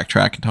 and then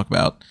backtrack and talk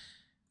about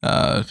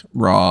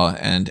Raw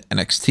and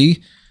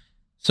NXT.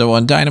 So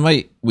on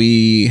Dynamite,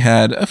 we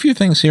had a few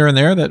things here and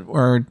there that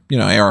were,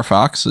 AR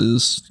Fox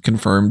is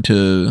confirmed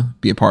to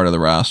be a part of the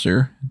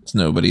roster. It's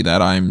nobody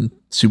that I'm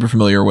super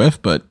familiar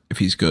with, but if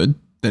he's good,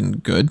 then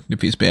good.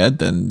 If he's bad,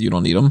 then you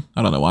don't need him.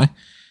 I don't know why.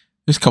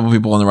 There's a couple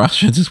people on the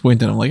roster at this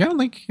point that I'm like, I don't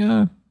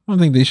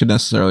think they should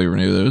necessarily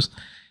renew those.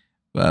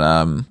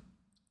 But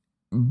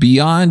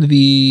beyond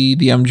the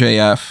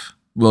MJF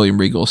William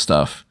Regal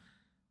stuff,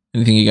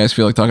 anything you guys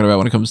feel like talking about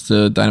when it comes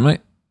to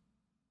Dynamite?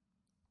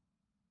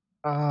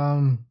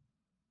 The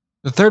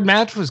third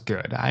match was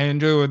good. I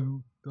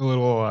enjoyed the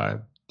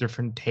little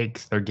different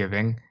takes they're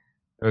giving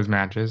those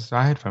matches, so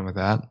I had fun with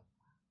that.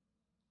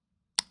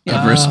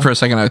 For a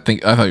second, I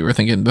thought you were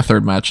thinking the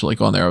third match,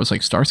 like on there. I was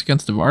like, Stars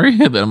against Davari.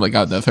 And then I'm like,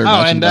 God, the third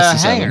match. Oh, and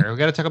Hanger. We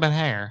got to talk about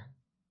Hanger.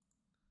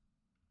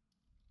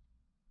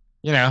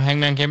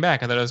 Hangman came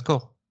back. I thought it was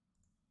cool.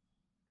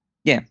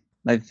 Yeah,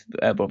 they've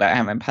brought back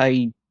Hangman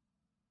Page,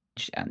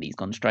 and he's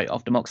gone straight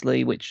after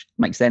Moxley, which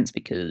makes sense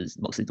because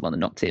Moxley's the one that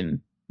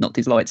knocked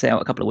his lights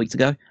out a couple of weeks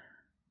ago.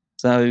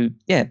 So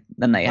yeah,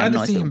 then they had a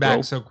nice see him back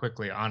brawl. so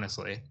quickly.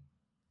 Honestly,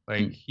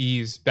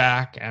 he's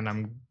back, and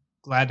I'm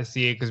glad to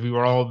see it because we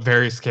were all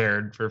very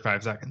scared for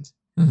 5 seconds.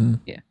 Mm-hmm.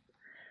 Yeah.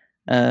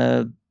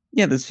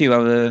 There's a few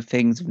other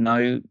things of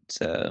note.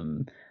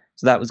 So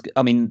that was,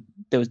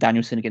 there was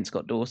Danielson against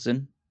Scott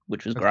Dawson,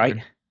 which was great.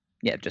 Good.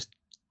 Yeah, just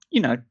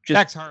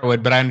Dax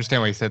Harwood, but I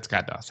understand why you said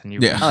Scott Dawson.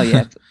 Oh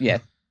yeah.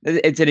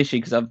 It's an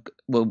issue because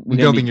we're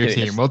building your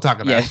team. We'll talk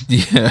about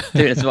it. Yeah.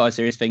 Doing a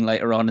serious thing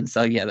later on, and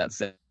so yeah,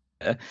 that's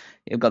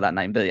you've got that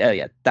name, but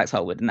Dax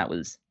Harwood, and that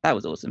was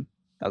awesome.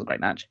 That was a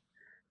great match.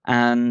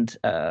 And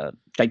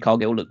Jade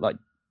Cargill looked like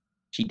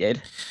she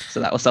did, so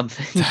that was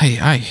something.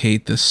 I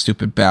hate this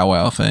stupid Bow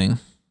Wow thing.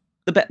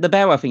 The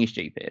Bow Wow thing is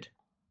stupid.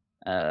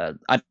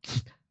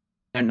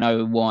 don't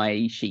know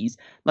why she's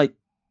like.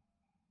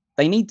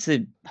 They need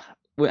to.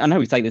 I know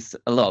we say this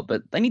a lot,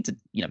 but they need to,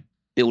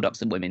 build up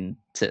some women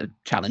to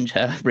challenge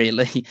her,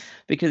 really,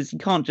 because you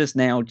can't just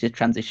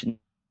transition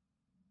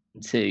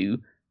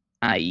to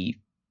a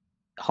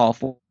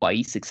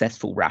halfway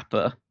successful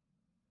rapper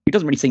who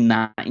doesn't really seem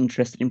that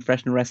interested in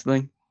professional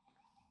wrestling.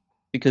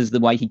 Because the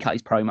way he cut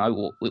his promo,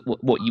 or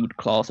what you would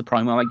class a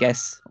promo, I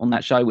guess, on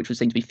that show, which was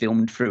seen to be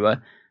filmed through a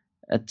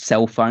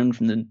cell phone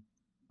from the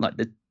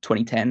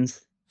 2010s,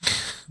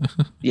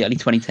 the early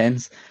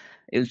 2010s.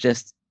 It was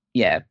just,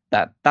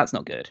 that's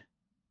not good.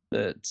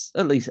 But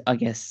at least, I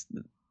guess,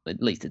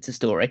 it's a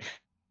story.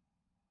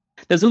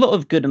 There's a lot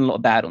of good and a lot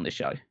of bad on this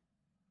show.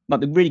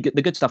 Like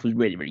the good stuff was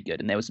really, really good,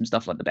 and there was some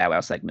stuff like the Bow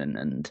Wow segment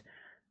and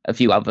a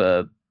few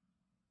other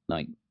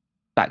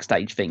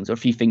backstage things, or a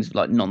few things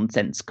like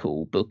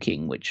nonsensical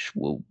booking, which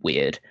were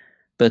weird.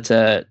 But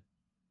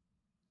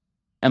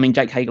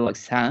Jake Hager likes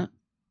his hat.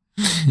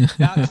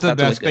 That's the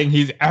best thing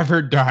he's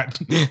ever done.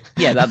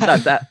 Yeah,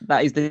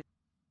 that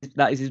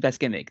is his best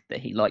gimmick, that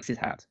he likes his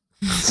hat.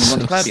 And he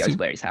wants Claudio to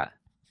wear his hat.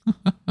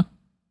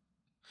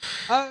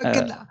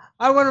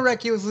 I want to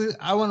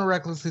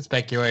recklessly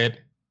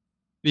speculate,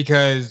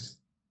 because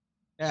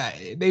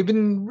they've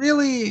been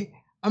really.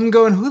 I'm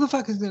going, who the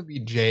fuck is going to be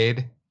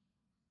Jade?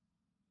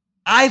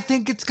 I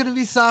think it's going to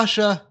be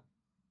Sasha.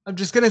 I'm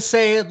just going to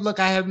say it. Look,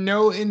 I have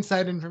no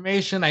inside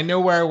information. I know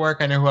where I work.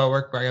 I know who I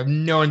work for. I have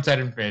no inside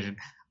information.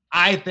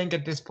 I think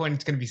at this point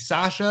it's going to be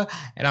Sasha,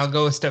 and I'll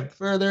go a step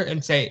further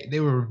and say they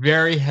were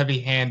very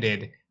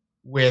heavy-handed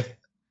with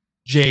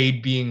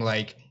Jade being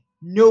like,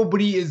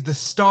 nobody is the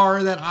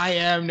star that I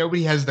am.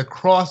 Nobody has the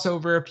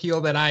crossover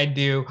appeal that I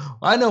do.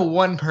 Well, I know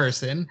one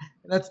person,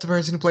 and that's the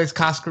person who plays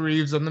Casca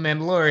Reeves on The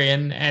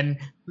Mandalorian and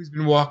who's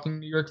been walking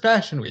New York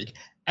Fashion Week.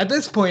 At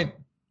this point,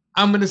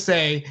 I'm going to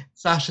say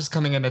Sasha's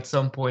coming in at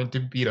some point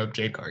to beat up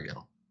Jade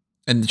Cargill.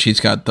 And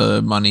she's got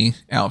the money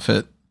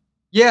outfit.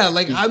 Yeah,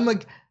 I'm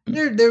like,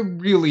 they're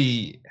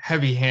really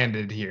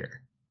heavy-handed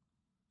here.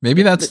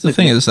 Maybe that's the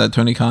thing, is that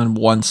Tony Khan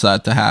wants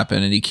that to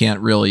happen, and he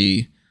can't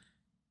really,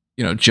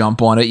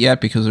 jump on it yet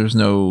because there's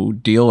no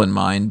deal in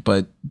mind,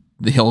 but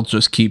he'll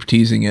just keep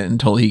teasing it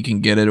until he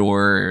can get it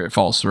or it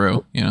falls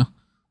through,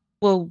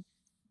 Well,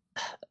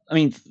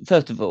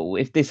 first of all,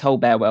 if this whole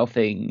Bow Wow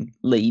thing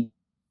leads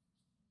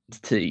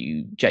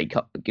to Jade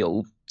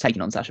Cargill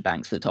taking on Sasha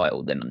Banks for the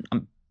title, then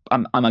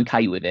I'm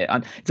okay with it.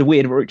 It's a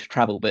weird route to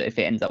travel, but if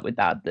it ends up with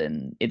that,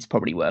 then it's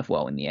probably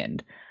worthwhile in the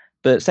end.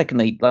 But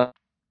secondly,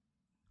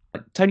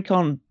 Tony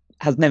Khan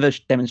has never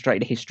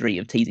demonstrated a history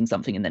of teasing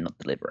something and then not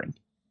delivering.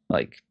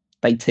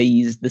 They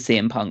teased the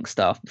CM Punk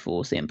stuff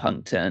before CM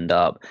Punk turned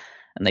up,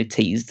 and they've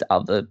teased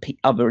other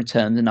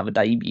returns and other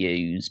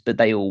debuts, but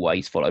they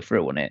always follow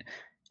through on it.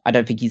 I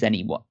don't think he's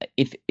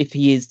if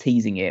he is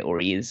teasing it,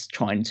 or he is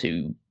trying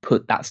to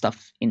put that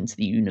stuff into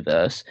the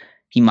universe,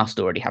 he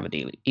must already have a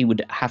deal. He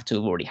would have to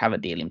already have a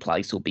deal in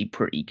place, or be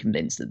pretty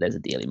convinced that there's a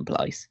deal in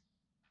place.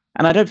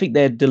 And I don't think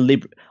they're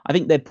deliberate. I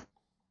think they're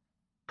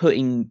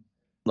putting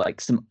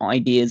some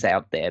ideas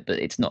out there, but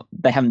it's not.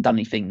 They haven't done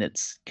anything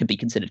that's could be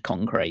considered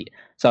concrete.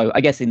 So I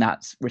guess in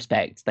that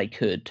respect, they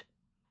could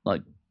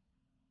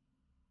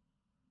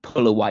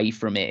pull away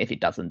from it if it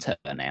doesn't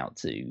turn out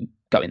to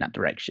go in that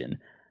direction.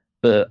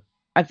 But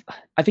I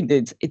think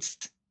that it's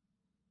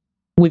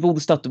with all the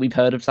stuff that we've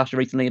heard of Sasha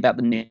recently about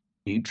the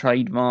new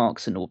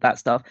trademarks and all that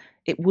stuff,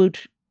 it would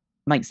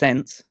make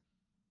sense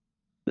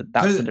that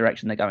that's the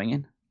direction they're going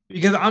in.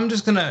 Because I'm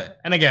just gonna,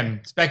 and again,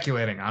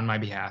 speculating on my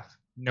behalf,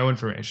 no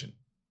information.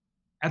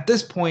 At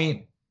this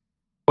point,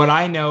 what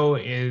I know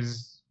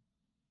is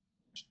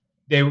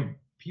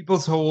people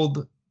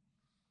told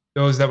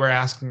those that were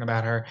asking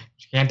about her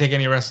she can't take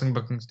any wrestling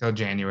bookings till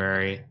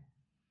January,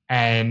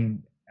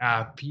 and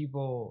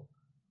people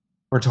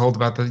were told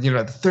about the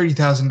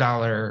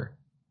 $30,000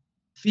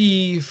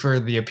 fee for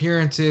the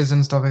appearances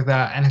and stuff like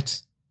that. And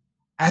it's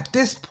at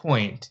this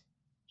point,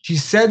 she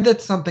said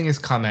that something is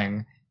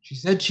coming. She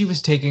said she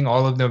was taking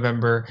all of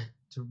November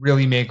to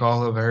really make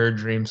all of her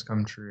dreams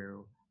come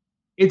true.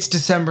 It's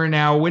December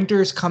now.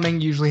 Winter's coming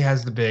usually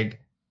has the big,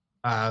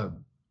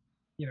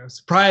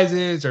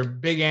 surprises or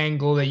big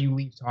angle that you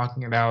leave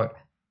talking about.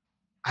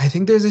 I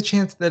think there's a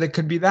chance that it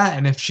could be that.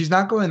 And if she's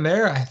not going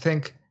there, I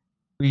think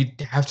we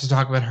have to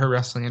talk about her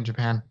wrestling in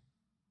Japan.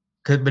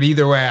 But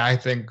either way, I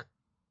think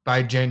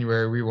by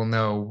January we will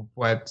know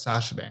what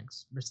Sasha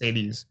Banks,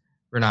 Mercedes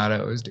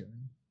Renato, is doing.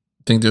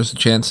 Think there's a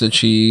chance that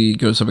she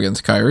goes up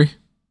against Kairi?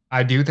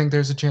 I do think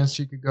there's a chance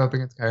she could go up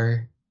against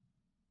Kairi.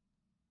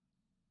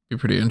 Be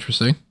pretty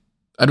interesting.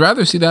 I'd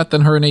rather see that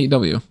than her in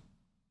AEW.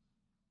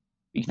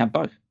 You can have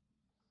both.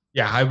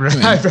 Yeah, I'd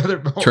rather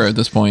both. Sure, at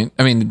this point.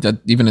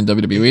 Even in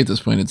WWE at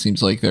this point, it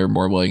seems like they're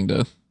more willing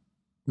to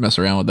mess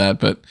around with that.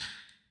 But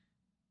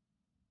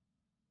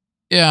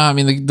yeah,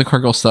 the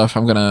Cargill stuff,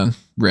 I'm going to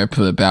rip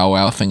the Bow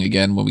Wow thing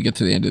again when we get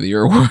to the end of the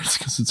year awards,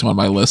 because it's on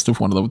my list of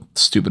one of the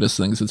stupidest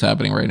things that's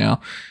happening right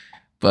now.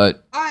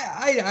 But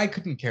I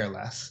couldn't care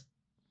less.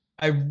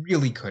 I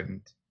really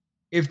couldn't.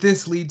 If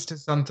this leads to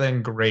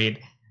something great,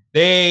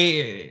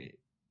 if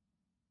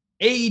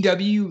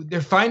AEW,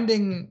 they're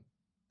finding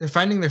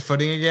their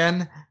footing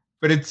again,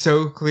 but it's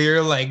so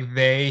clear like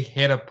they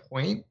hit a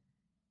point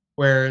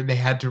where they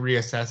had to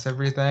reassess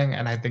everything,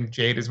 and I think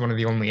Jade is one of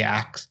the only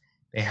acts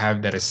they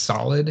have that is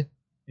solid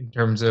in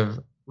terms of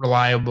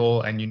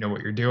reliable and you know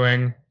what you're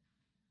doing.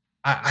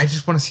 I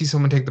just want to see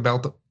someone take the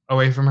belt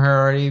away from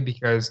her already,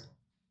 because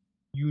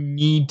you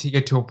need to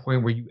get to a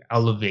point where you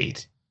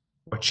elevate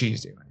what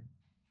she's doing.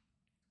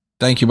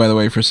 Thank you, by the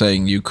way, for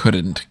saying you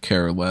couldn't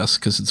care less,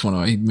 because it's one of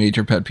my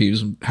major pet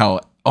peeves,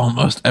 how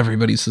almost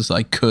everybody says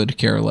I could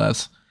care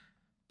less.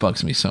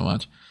 Bugs me so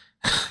much.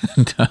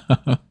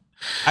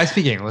 I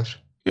speak English.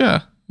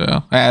 Yeah.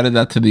 I added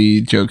that to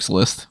the jokes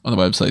list on the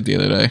website the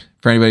other day.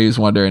 For anybody who's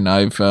wondering,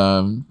 I've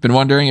been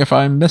wondering if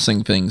I'm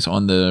missing things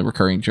on the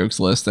recurring jokes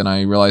list, and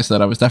I realized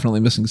that I was definitely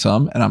missing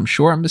some, and I'm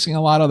sure I'm missing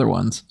a lot of other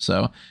ones.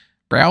 So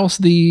browse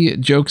the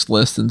jokes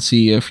list and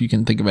see if you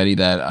can think of any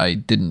that I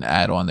didn't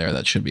add on there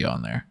that should be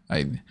on there.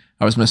 I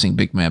was missing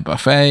Big Man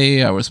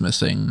Buffet. I was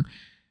missing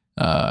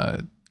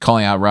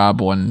calling out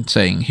Rob on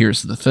saying,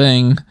 here's the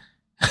thing.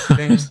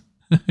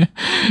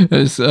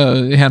 There's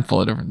a handful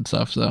of different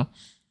stuff, so...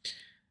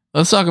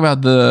 Let's talk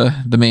about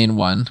the main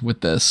one with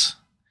this.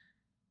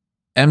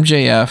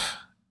 MJF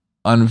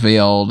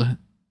unveiled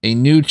a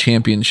new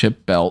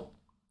championship belt,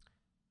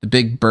 the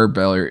Big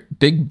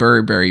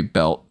Burberry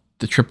belt,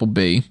 the Triple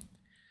B.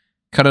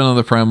 Cut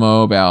another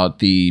promo about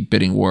the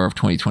bidding war of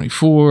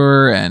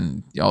 2024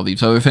 and all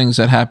these other things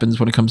that happens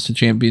when it comes to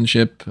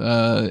championship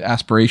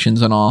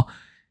aspirations and all.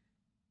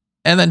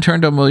 And then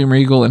turned on William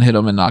Regal and hit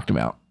him and knocked him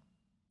out.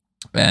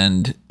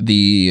 And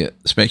the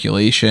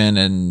speculation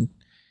and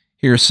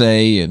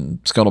hearsay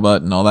and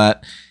scuttlebutt and all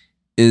that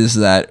is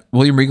that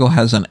William Regal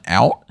has an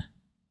out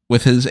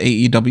with his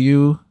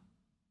AEW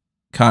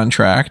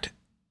contract,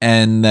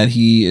 and that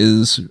he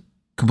is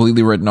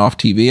completely written off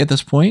TV at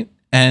this point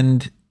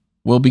and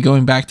will be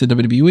going back to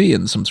WWE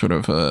in some sort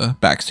of a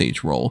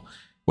backstage role,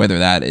 whether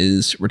that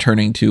is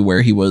returning to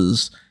where he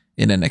was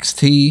in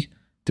NXT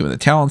doing the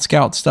talent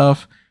scout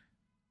stuff,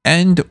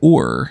 and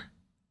or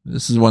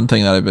this is one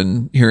thing that I've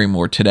been hearing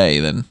more today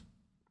than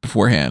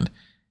beforehand,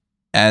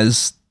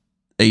 as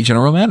a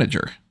general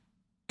manager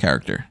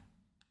character.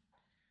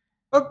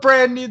 What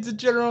brand needs a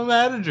general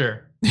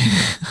manager?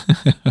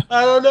 I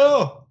don't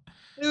know.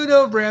 You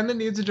know a brand that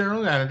needs a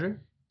general manager?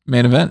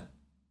 Main Event.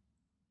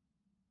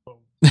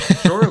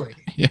 Surely.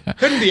 Yeah.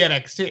 Couldn't be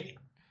NXT.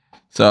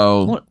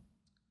 So, What?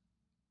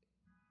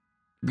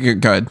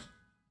 Go ahead.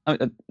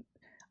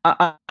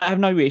 I have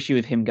no issue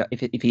with him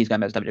if he's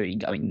going back to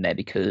WWE going there,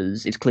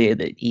 because it's clear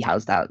that he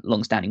has that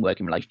long-standing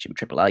working relationship with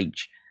Triple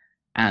H,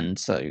 and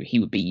so he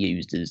would be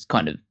used as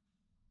kind of,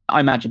 I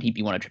imagine he'd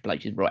be one of Triple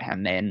H's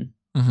right-hand men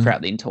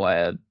throughout the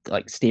entire,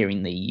 like,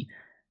 steering the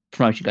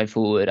promotion go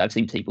forward. I've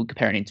seen people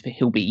comparing him to,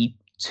 he'll be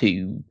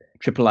to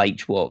Triple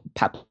H what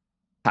Pat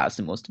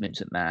Patterson was to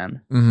Vince McMahon,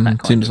 that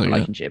kind of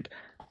relationship.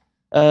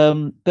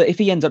 But if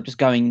he ends up just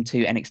going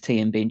to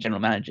NXT and being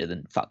general manager,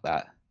 then fuck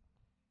that.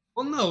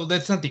 Well, no,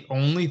 that's not the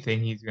only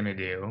thing he's going to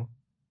do.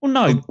 Well,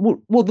 no.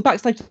 Well, the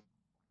backstage stuff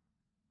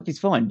is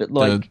fine, but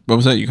like... what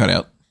was that you cut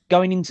out?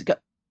 Going into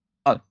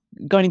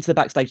the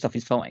backstage stuff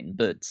is fine,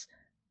 but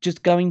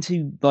just going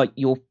to like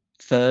your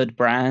third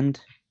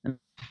brand and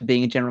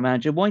being a general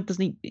manager, why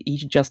doesn't he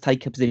should just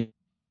take a position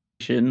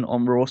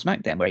on Raw or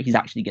SmackDown where he's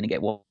actually going to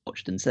get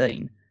watched and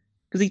seen?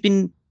 Because he's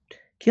been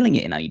killing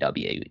it in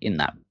AEW in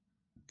that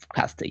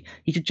capacity.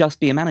 He should just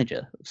be a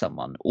manager of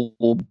someone,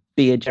 or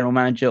be a general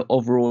manager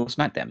of Raw or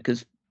SmackDown,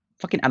 because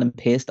fucking Adam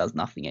Pearce does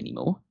nothing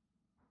anymore.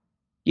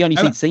 You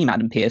only see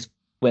Adam Pearce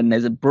when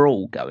there's a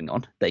brawl going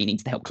on that he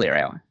needs to help clear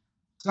out.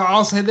 So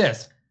I'll say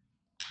this.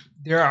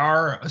 There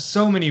are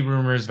so many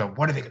rumors about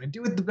what are they going to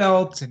do with the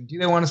belts, and do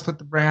they want to split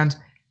the brands?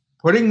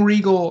 Putting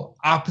Regal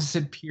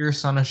opposite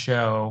Pierce on a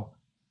show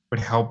would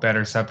help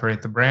better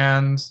separate the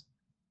brands.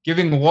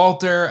 Giving Giving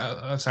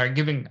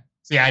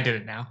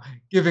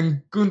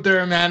Gunther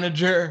a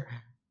manager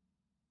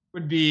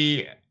would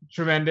be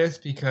tremendous,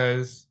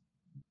 because,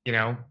 you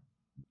know,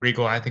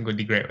 Regal, I think, would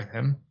be great with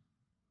him.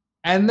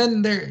 And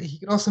then he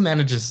could also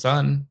manage his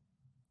son.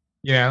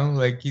 You know,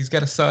 like, he's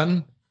got a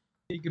son.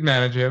 He could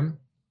manage him.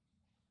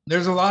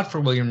 There's a lot for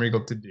William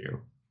Regal to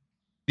do.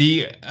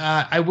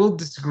 I will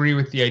disagree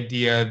with the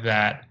idea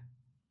that,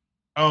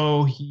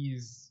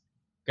 he's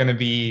going to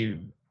be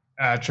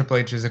Triple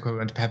H's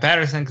equivalent to Pat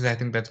Patterson, because I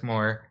think that's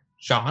more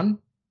Sean.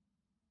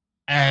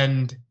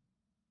 And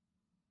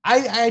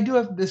I do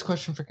have this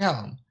question for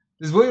Callum.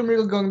 Does William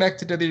Regal going back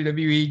to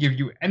WWE give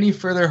you any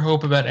further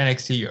hope about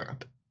NXT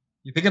Europe?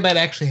 You think it might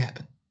actually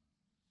happen?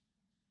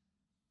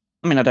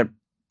 I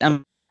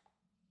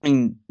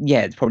mean,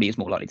 yeah, it probably is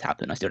more likely to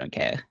happen. I still don't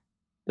care.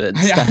 But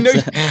I know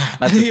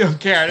you don't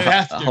care. It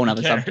has to a whole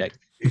other subject.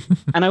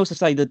 And I also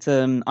say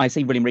that I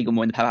see William Regal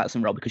more in the Pat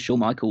Patterson role, because Shawn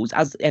Michaels,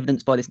 as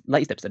evidenced by this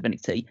latest episode of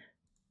NXT,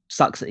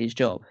 sucks at his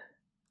job.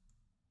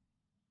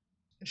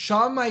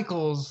 Shawn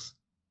Michaels,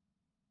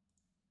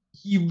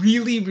 he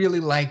really, really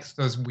likes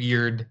those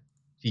weird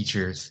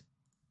features.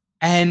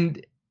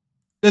 And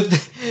the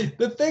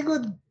thing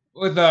with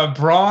with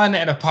Braun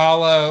and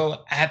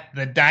Apollo at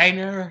the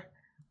diner,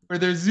 where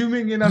they're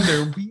zooming in on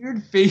their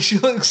weird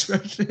facial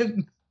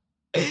expression.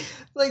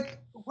 Like,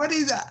 what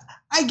is that?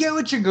 I get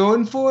what you're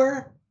going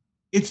for.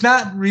 It's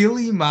not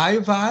really my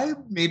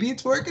vibe. Maybe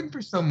it's working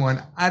for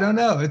someone. I don't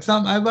know. It's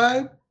not my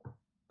vibe,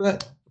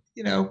 but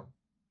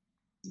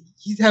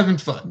he's having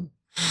fun.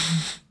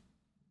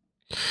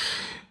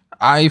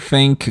 I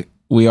think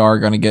we are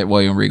going to get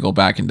William Regal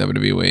back in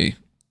WWE.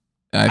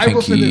 I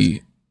think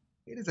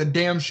it is a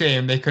damn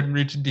shame they couldn't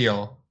reach a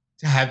deal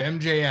to have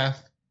MJF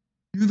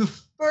do the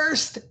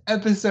first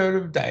episode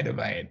of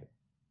Dynamite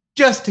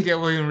just to get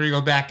William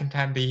Regal back in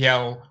time to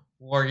yell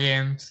War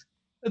Games.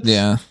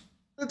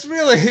 That's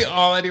really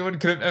all anyone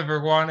could have ever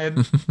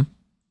wanted.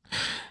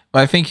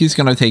 I think he's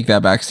going to take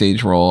that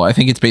backstage role. I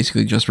think it's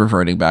basically just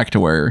reverting back to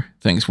where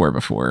things were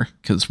before,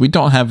 because we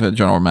don't have a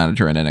general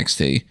manager in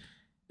NXT.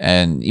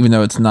 And even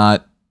though it's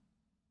not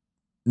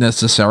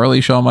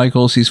necessarily Shawn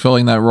Michaels, he's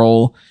filling that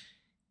role.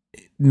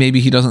 Maybe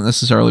he doesn't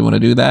necessarily want to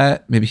do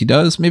that. Maybe he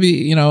does.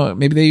 Maybe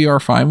they are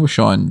fine with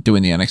Shawn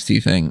doing the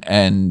NXT thing,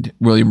 and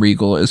William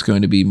Regal is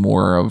going to be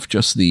more of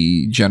just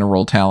the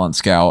general talent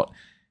scout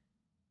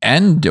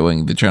and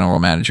doing the general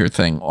manager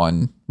thing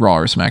on Raw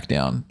or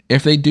SmackDown.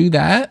 If they do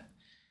that,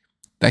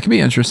 that could be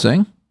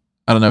interesting.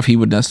 I don't know if he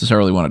would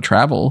necessarily want to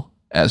travel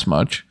as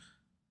much,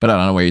 but I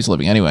don't know where he's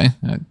living anyway.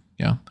 I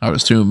would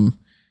assume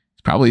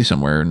it's probably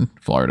somewhere in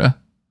Florida.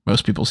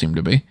 Most people seem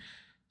to be.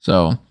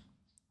 So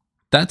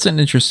that's an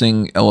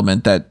interesting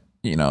element that,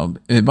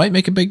 it might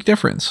make a big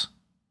difference.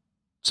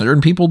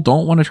 Certain people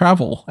don't want to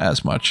travel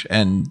as much,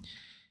 and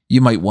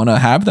you might want to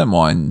have them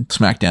on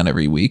SmackDown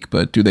every week,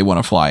 but do they want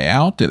to fly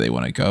out? Do they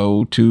want to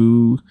go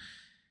to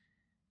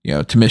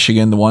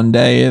Michigan the one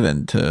day,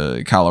 then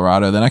to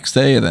Colorado the next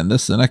day, and then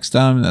this the next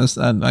time, this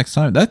the next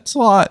time? That's a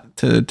lot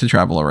to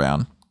travel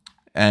around.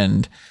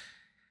 And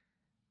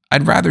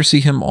I'd rather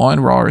see him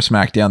on Raw or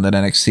SmackDown than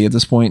NXT at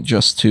this point,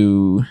 just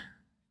to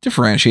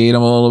differentiate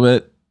him a little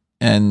bit.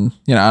 And,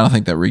 I don't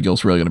think that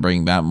Regal's really going to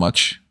bring that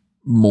much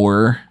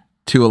more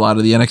to a lot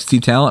of the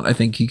NXT talent. I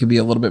think he could be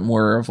a little bit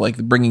more of like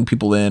bringing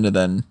people in and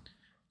then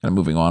kind of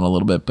moving on a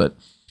little bit. But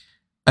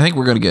I think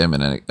we're going to get him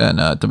in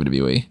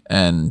WWE.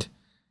 And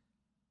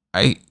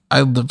I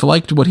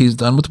liked what he's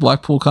done with the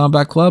Blackpool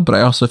Combat Club, but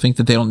I also think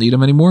that they don't need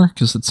him anymore,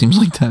 because it seems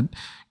like that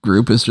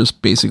group is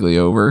just basically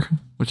over,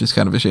 which is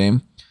kind of a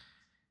shame.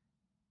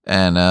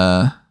 And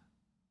a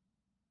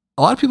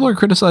lot of people are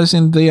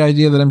criticizing the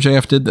idea that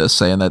MJF did this,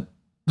 saying that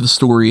the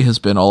story has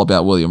been all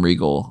about William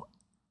Regal.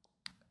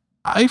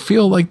 I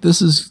feel like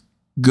this is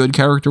good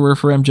character work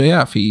for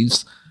MJF.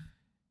 He's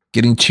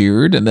getting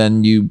cheered, and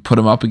then you put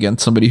him up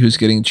against somebody who's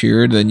getting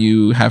cheered, then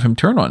you have him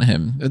turn on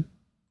him. It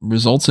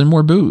results in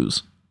more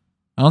boos.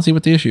 I don't see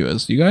what the issue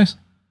is. You guys?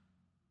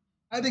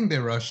 I think they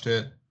rushed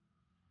it.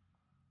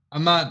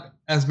 I'm not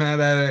as mad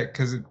at it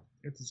because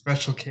it's a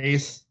special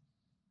case,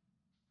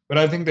 but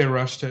I think they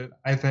rushed it.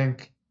 I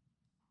think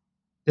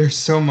there's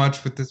so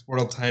much with this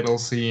world title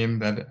scene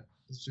that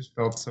it's just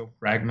felt so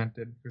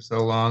fragmented for so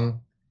long,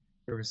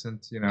 ever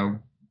since,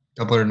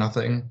 Double or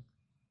Nothing.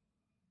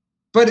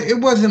 But it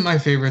wasn't my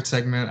favorite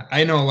segment.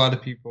 I know a lot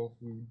of people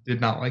who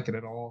did not like it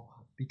at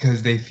all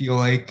because they feel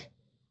like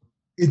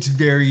it's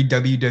very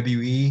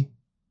WWE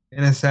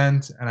in a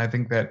sense. And I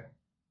think that,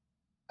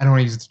 I don't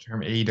want to use the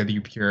term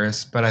AEW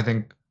purist, but I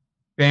think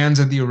fans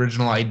of the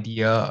original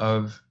idea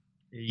of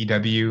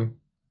AEW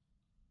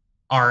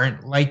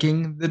aren't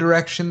liking the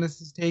direction this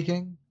is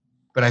taking.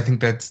 But I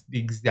think that's the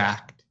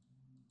exact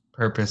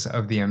purpose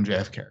of the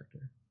MJF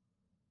character.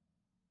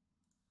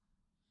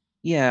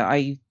 Yeah,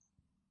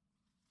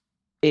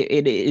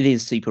 it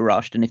is super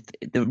rushed, and if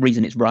the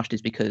reason it's rushed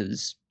is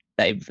because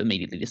they've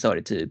immediately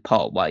decided to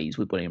part ways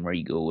with William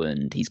Regal,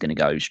 and he's going to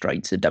go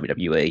straight to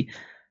WWE.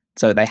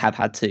 So they have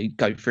had to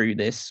go through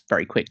this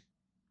very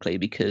quickly,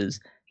 because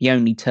he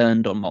only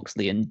turned on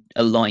Moxley and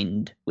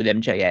aligned with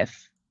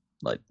MJF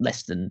like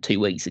less than 2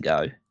 weeks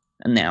ago,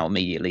 and now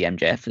immediately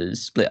MJF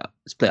has split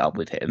up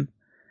with him.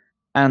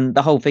 And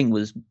the whole thing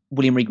was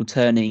William Regal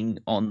turning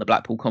on the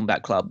Blackpool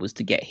Combat Club was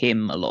to get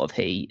him a lot of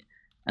heat.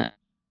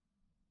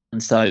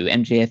 And so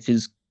MJF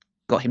has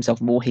got himself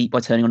more heat by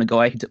turning on a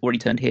guy who'd already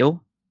turned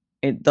heel.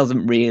 It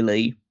doesn't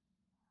really,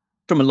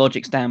 from a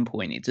logic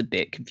standpoint, it's a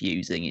bit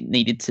confusing. It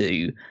needed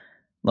to,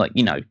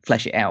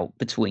 flesh it out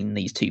between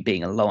these two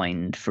being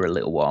aligned for a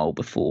little while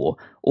before,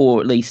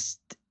 or at least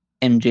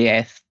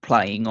MJF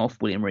playing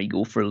off William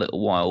Regal for a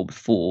little while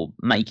before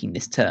making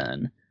this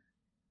turn.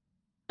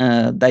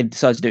 They've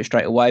decided to do it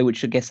straight away,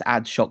 which I guess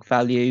adds shock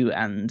value.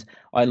 And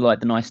I like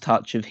the nice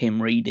touch of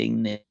him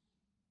reading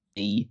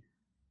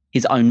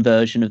his own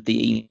version of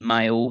the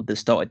email that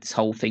started this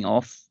whole thing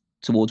off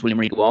towards William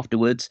Regal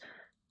afterwards.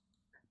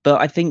 But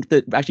I think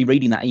that actually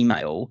reading that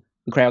email,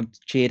 the crowd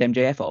cheered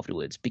MJF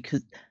afterwards,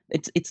 because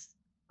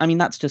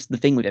that's just the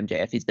thing with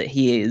MJF, is that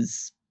he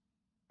is,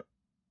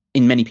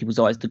 in many people's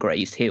eyes, the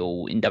greatest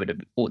heel in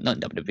WWE, or not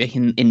in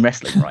WWE, in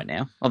wrestling right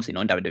now. Obviously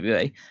not in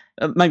WWE.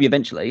 Maybe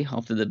eventually,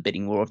 after the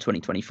bidding war of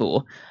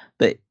 2024.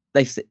 But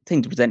they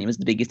seem to present him as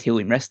the biggest heel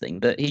in wrestling.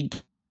 But he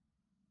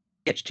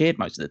gets cheered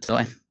most of the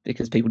time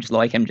because people just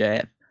like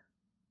MJF.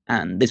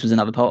 And this was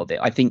another part of it.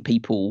 I think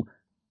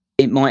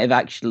it might have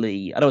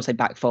actually, I don't want to say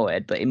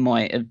backfired, but it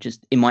might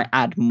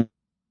add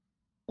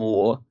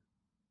more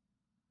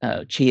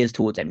cheers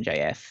towards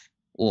MJF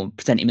or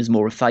present him as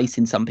more a face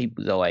in some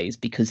people's eyes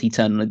because he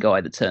turned on a guy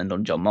that turned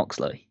on Jon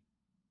Moxley.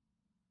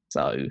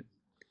 So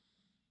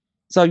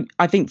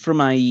I think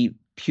from a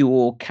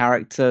pure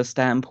character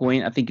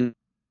standpoint, I think it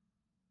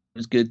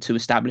was good to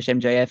establish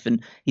MJF,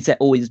 and he set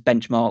all his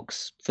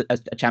benchmarks for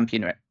as a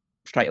champion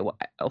straight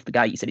off the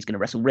gate. He said he's going to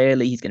wrestle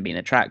rarely, he's going to be an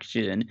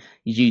attraction,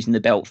 he's using the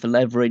belt for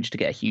leverage to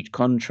get a huge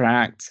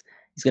contract,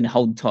 he's going to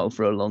hold the title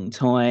for a long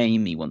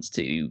time, he wants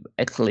to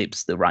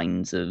eclipse the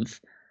reigns of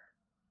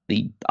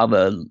the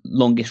other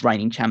longest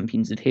reigning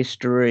champions of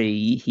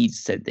history. He's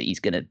said that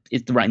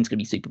the reign's going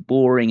to be super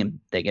boring and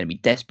they're going to be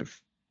desperate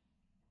for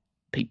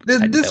people.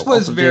 This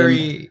was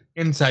very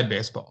inside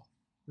baseball.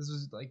 This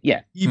was like,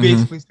 yeah, he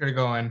basically started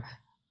going,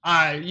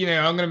 I'm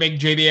going to make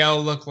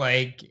JBL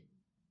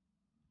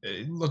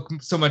look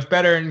so much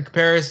better in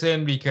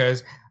comparison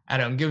because I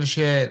don't give a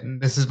shit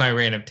and this is my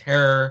reign of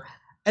terror.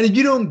 And if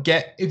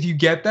you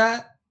get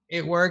that,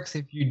 it works.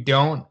 If you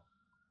don't,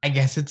 I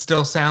guess it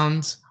still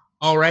sounds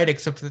all right,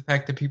 except for the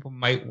fact that people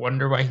might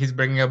wonder why he's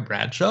bringing up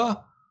Bradshaw.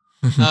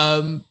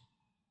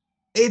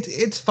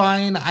 It's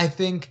fine. I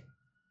think,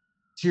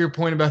 to your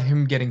point about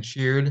him getting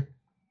cheered,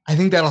 I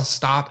think that'll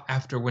stop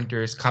after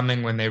Winter is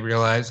Coming when they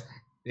realize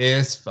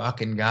this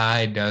fucking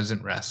guy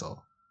doesn't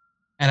wrestle.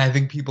 And I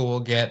think people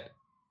will get,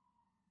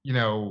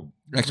 really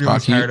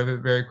tired of it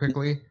very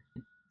quickly.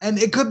 And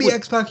it could be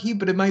X-Pac Heat,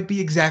 but it might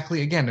be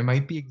exactly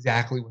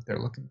what they're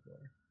looking for.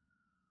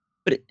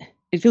 But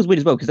it feels weird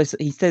as well because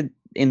he said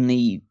in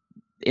the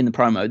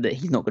promo that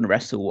he's not going to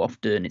wrestle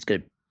often. It's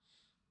going to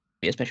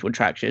be a special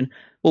attraction.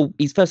 Well,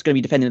 he's first going to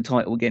be defending the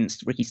title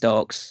against Ricky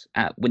Starks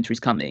at Winter is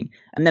Coming,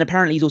 and then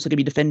apparently he's also going to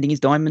be defending his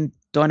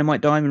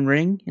Dynamite Diamond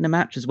ring in a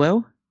match as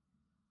well.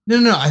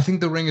 No. I think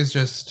the ring is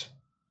just.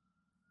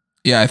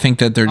 Yeah, I think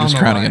that they're just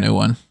crowning a new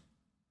one.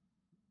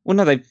 Well,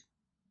 no,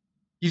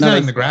 he's not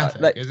in the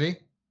graphic, is he?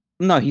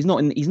 No, he's not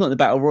in the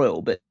Battle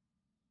Royal, but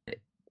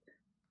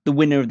the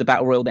winner of the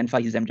Battle Royal then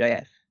faces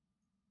MJF.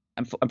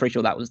 I'm pretty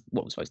sure that was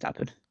what was supposed to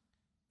happen.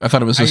 I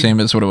thought it was the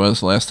same as what it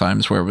was last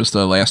time, where it was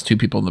the last two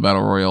people in the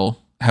Battle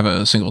Royal have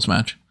a singles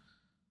match.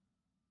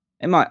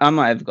 I might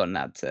have gotten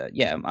that.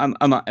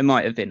 I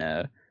might have been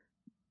a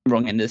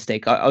wrong end of the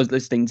stick. I was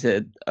listening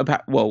to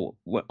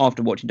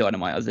after watching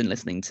Dynamite, I was then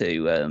listening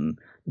to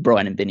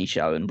Brian and Vinny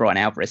show, and Brian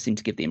Alvarez seemed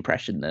to give the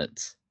impression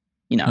that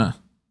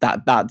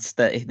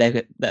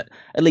that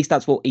at least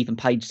that's what Ethan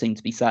Page seemed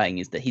to be saying,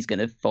 is that he's going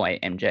to fight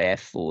MJF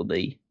for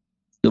the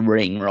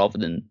ring rather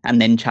than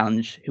and then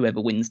challenge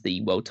whoever wins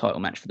the world title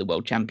match for the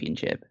world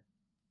championship.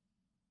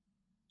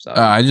 So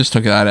I just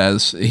took that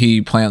as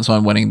he plans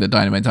on winning the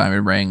Dynamite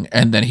Diamond ring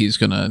and then he's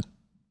gonna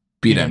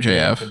beat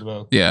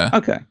MJF. Yeah.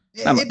 Okay.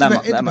 It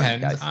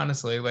depends,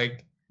 honestly.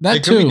 Like that they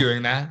too. could be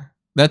doing that.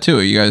 That too.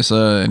 Are you guys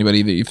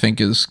anybody that you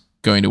think is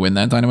going to win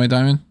that Dynamite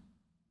Diamond?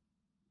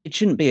 It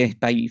shouldn't be a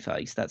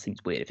babyface. That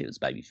seems weird if it was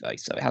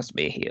babyface. So it has to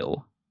be a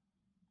heel.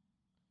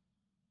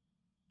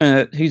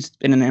 Who's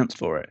been announced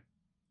for it?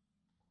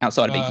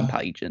 Outside of Ethan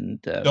Page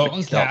and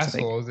Dalton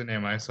Castle is the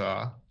name I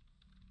saw.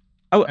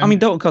 Oh, I mean,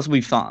 Dalton Castle will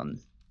be fun.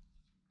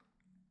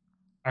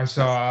 I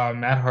saw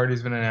Matt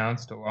Hardy's been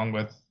announced along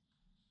with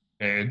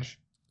Page.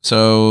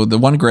 So the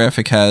one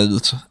graphic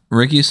has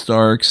Ricky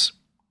Starks,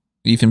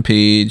 Ethan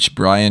Page,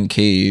 Brian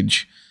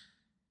Cage,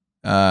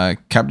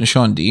 Captain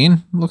Sean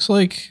Dean, looks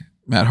like,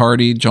 Matt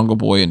Hardy, Jungle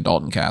Boy, and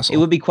Dalton Castle. It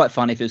would be quite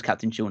fun if it was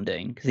Captain Sean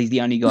Dean, because he's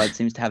the only guy that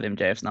seems to have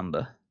MJF's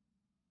number.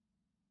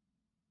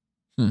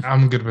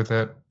 I'm good with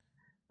it.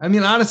 I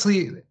mean,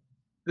 honestly,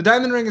 the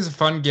Diamond Ring is a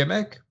fun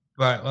gimmick,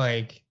 but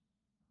like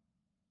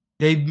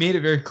they made it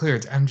very clear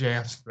it's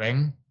MJF's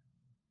thing.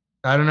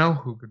 I don't know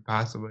who could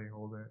possibly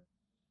hold it.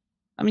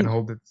 I mean,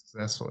 hold it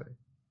successfully.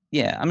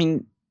 Yeah, I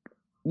mean,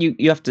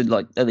 you have to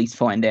like at least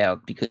find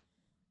out, because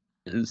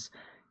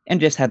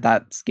MJF's had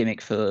that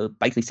gimmick for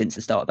basically since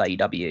the start of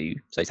AEW,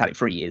 so he's had it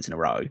 3 years in a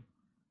row.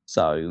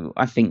 So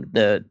I think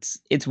that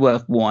it's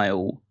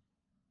worthwhile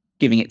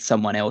giving it to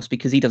someone else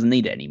because he doesn't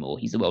need it anymore.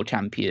 He's the world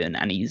champion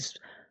and he's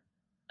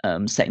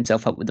set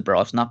himself up with the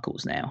brass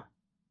knuckles now.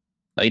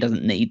 So he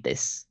doesn't need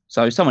this.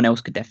 So someone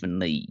else could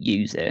definitely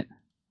use it.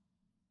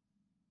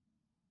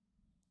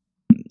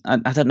 I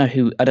don't know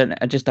who.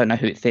 I just don't know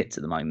who it fits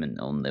at the moment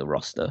on the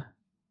roster.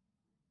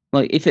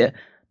 Like if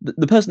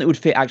the person that would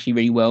fit actually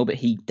really well, but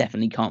he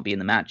definitely can't be in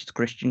the match, is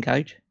Christian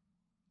Cage.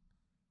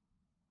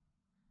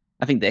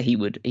 I think that he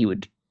would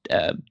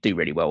do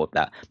really well with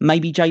that.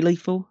 Maybe Jay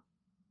Lethal.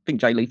 I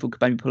think Jay Lethal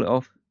could maybe pull it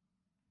off.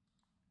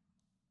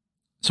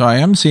 So I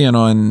am seeing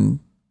on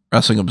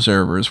Wrestling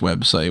Observer's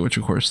website, which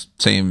of course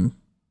same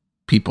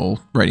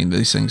people writing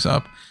these things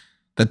up,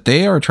 that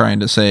they are trying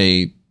to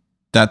say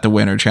that the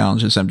winner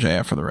challenges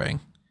MJF for the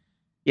ring.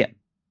 Yeah.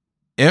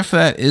 If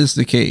that is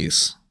the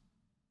case,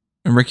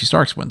 and Ricky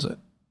Starks wins it,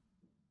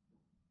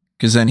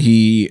 because then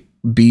he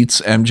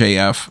beats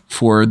MJF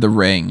for the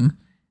ring,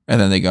 And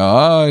then they go,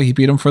 oh, he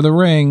beat him for the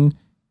ring.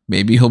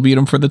 Maybe he'll beat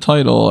him for the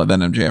title. And then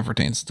MJF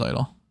retains the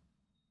title.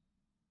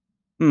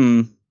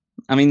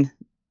 I mean,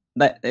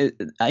 that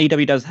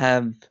AEW does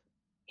have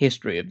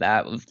history of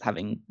that, of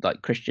having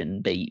like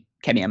Christian beat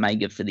Kenny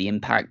Omega for the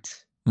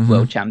Impact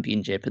World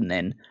Championship and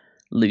then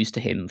lose to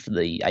him for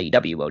the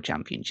AEW World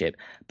Championship.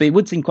 But it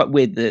would seem quite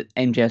weird that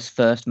MJF's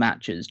first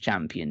match as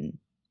champion,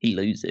 he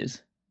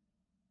loses.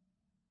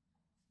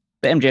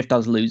 But MJF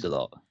does lose a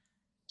lot.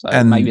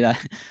 So maybe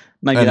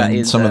that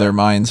is some of their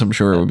minds, I'm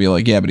sure it would be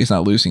like, yeah, but he's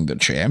not losing the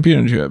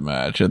championship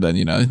match. And then,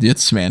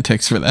 it's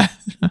semantics for that.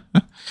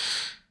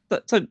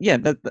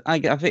 I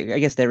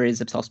guess there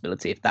is a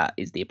possibility if that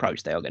is the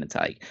approach they are going to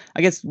take.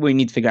 I guess we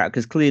need to figure out,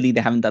 because clearly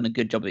they haven't done a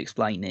good job of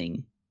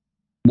explaining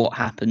what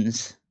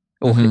happens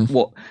or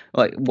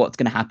what's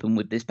going to happen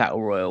with this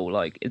battle royal.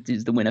 Like,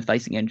 is the winner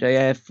facing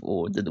MJF,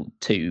 or do the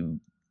two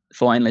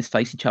finalists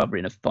face each other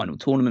in a final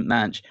tournament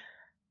match?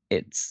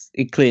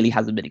 It clearly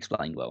hasn't been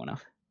explained well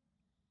enough.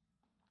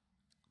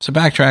 So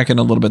backtracking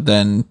a little bit,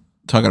 then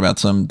talking about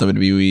some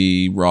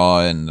WWE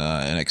Raw and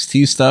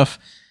NXT stuff.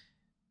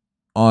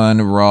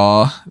 On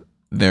Raw,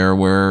 there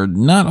were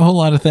not a whole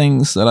lot of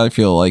things that I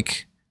feel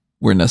like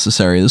were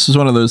necessary. This was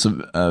one of those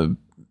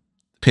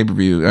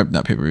pay-per-view,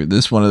 not pay-per-view.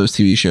 This is one of those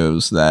TV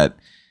shows that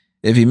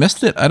if you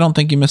missed it, I don't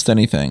think you missed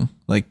anything.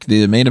 Like,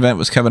 the main event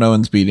was Kevin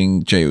Owens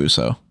beating Jey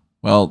Uso.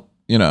 Well,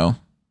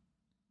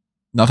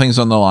 nothing's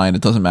on the line.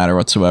 It doesn't matter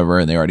whatsoever,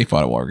 and they already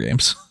fought at War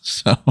Games.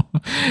 So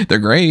they're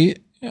great.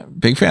 Yeah,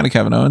 big fan of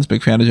Kevin Owens,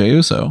 big fan of Jey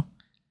Uso.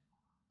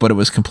 But it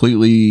was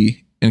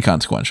completely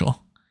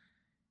inconsequential.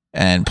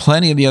 And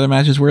plenty of the other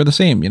matches were the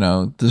same.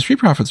 The Street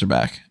Profits are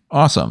back.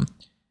 Awesome.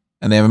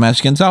 And they have a match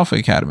against Alpha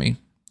Academy.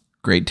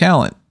 Great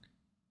talent.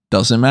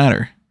 Doesn't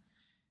matter.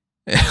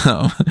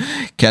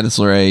 Candice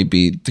LeRae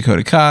beat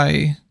Dakota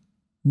Kai.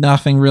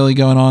 Nothing really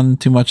going on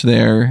too much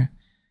there.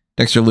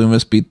 Dexter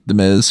Lumis beat The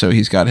Miz, so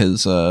he's got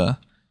his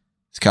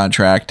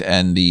contract,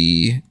 and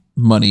the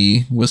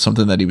money was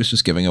something that he was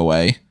just giving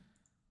away.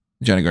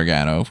 Johnny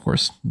Gargano, of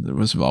course,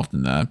 was involved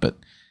in that. But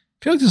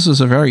I feel like this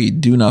was a very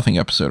do-nothing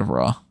episode of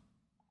Raw.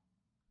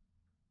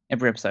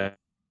 Every episode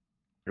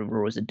of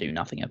Raw is a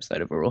do-nothing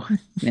episode of Raw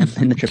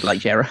in the Triple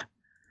H era.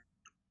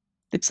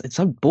 It's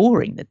so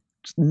boring that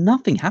just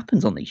nothing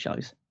happens on these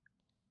shows.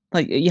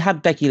 Like, you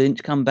had Becky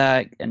Lynch come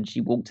back, and she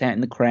walked out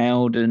in the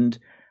crowd and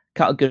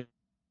cut a good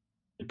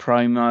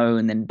promo,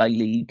 and then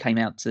Bayley came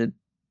out to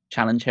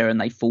challenge her, and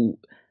they fought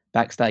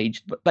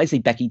backstage. But basically,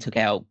 Becky took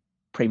out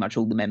pretty much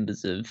all the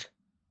members of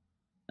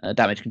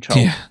Damage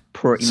Control,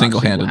 pretty much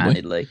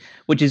single-handedly.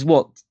 Which is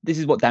what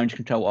Damage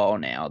Control are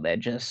now. They're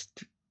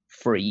just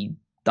free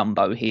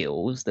Dumbo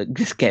heels that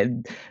just get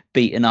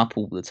beaten up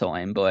all the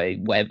time by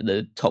whatever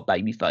the top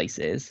baby face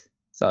is.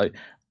 So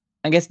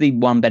I guess the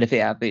one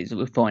benefit out of it is that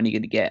we're finally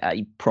going to get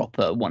a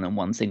proper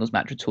one-on-one singles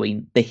match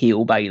between the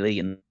heel Bayley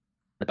and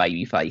the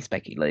baby face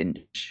Becky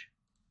Lynch,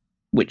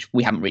 which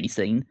we haven't really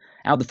seen.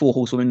 Out of the four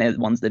horsewomen, they're the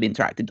ones that have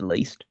interacted the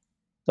least.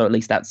 So at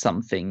least that's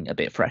something a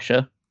bit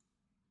fresher.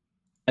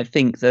 I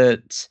think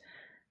that,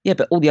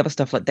 but all the other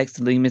stuff like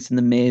Dexter Lumis and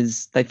The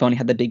Miz, they finally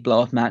had their big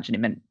blow-off match, and it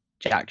meant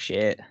jack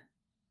shit.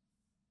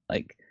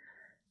 Like,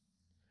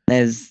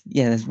 there's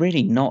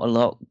really not a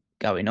lot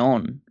going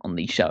on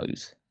these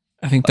shows.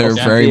 I think they're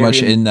very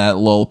much in that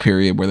lull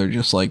period where they're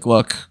just like,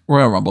 look,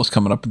 Royal Rumble's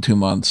coming up in 2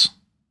 months.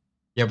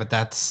 Yeah, but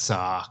that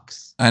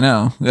sucks. I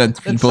know.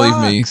 Believe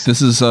sucks. Me,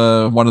 this is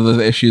one of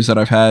the issues that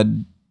I've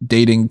had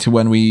dating to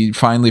when we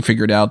finally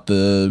figured out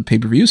the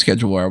pay-per-view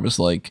schedule, where I was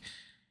like,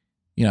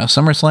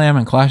 SummerSlam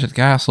and Clash at the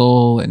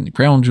Castle and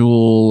Crown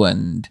Jewel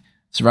and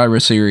Survivor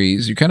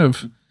Series, you're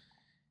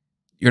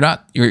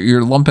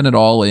lumping it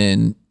all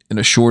in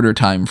a shorter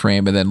time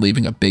frame and then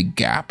leaving a big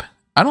gap.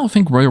 I don't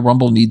think Royal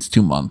Rumble needs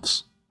 2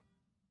 months.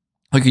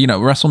 Like,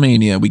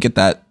 WrestleMania, we get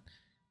that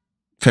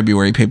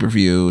February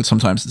pay-per-view.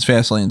 Sometimes it's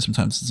Fastlane,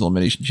 sometimes it's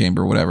Elimination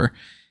Chamber, whatever.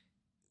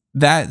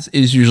 That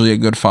is usually a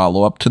good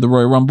follow-up to the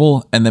Royal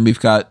Rumble. And then we've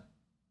got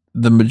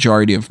the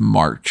majority of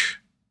March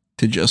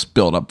to just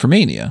build up for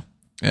Mania.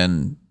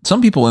 And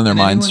some people in their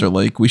minds are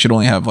like, we should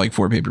only have like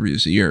 4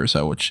 pay-per-views a year or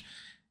so, which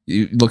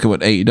you look at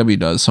what AEW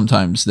does.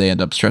 Sometimes they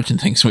end up stretching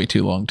things way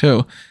too long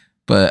too.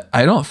 But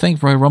I don't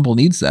think Royal Rumble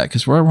needs that,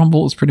 because Royal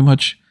Rumble is pretty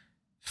much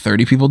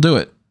 30 people do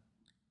it.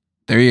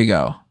 There you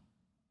go.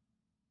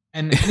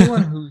 And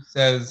anyone who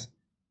says,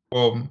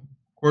 well,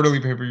 quarterly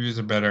pay-per-views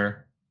are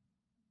better,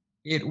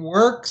 it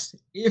works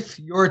if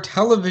your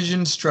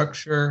television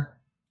structure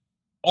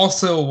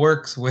also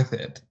works with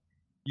it.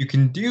 You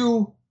can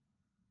do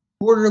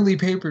quarterly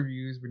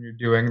pay-per-views when you're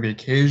doing the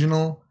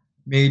occasional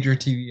major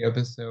TV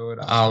episode,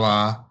 a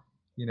la,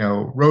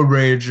 Road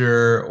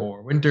Rager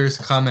or Winter's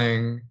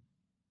Coming.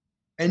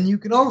 And you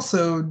can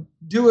also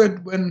do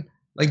it when,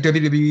 like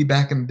WWE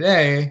back in the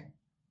day,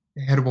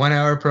 they had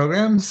 1-hour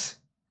programs.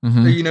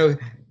 Mm-hmm. So,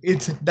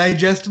 it's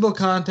digestible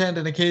content,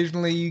 and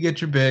occasionally you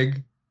get your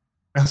big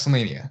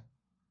WrestleMania.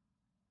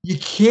 You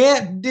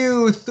can't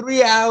do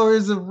 3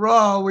 hours of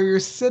Raw where you're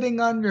sitting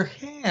on your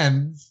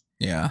hands.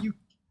 Yeah.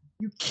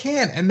 You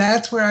can't. And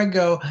that's where I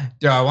go,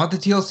 do I want the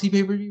TLC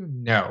pay-per-view?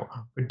 No.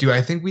 But do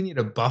I think we need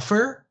a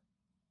buffer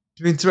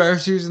between Survivor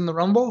Series and the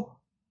Rumble?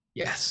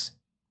 Yes.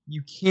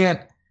 You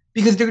can't,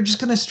 because they're just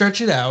going to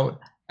stretch it out.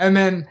 And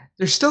then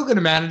they're still going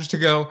to manage to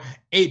go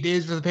 8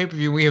 days for the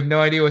pay-per-view. We have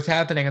no idea what's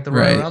happening at the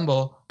Royal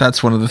Rumble.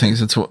 That's one of the things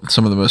that's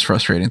some of the most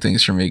frustrating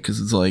things for me, because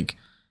it's like,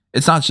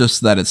 it's not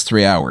just that it's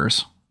 3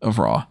 hours of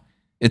Raw.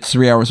 It's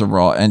 3 hours of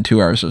Raw and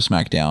 2 hours of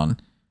SmackDown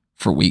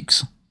for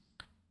weeks.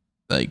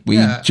 Like, we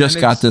just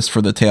got this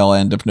for the tail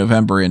end of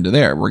November into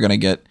there. We're going to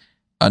get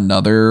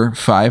another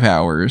 5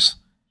 hours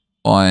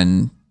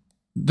on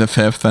the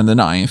 5th and the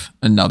 9th,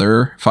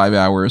 another 5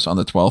 hours on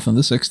the 12th and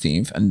the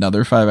 16th,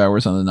 another 5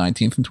 hours on the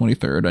 19th and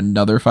 23rd,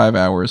 another 5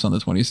 hours on the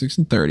 26th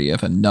and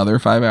 30th, another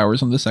 5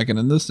 hours on the 2nd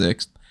and the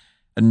 6th,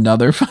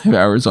 another 5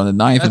 hours on the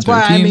 9th and 13th. That's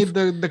why I made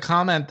the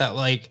comment that,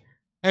 like,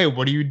 hey,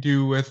 what do you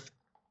do with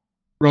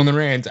Roman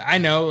Reigns? I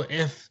know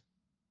if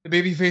the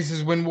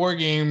babyfaces win War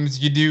Games,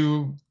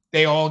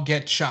 they all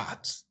get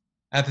shots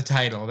at the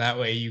title. That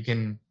way you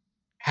can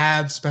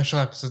have special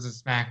episodes of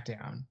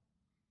SmackDown.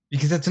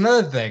 Because that's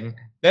another thing.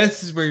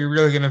 This is where you're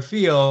really going to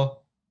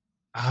feel,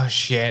 oh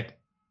shit,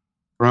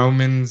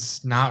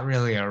 Roman's not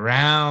really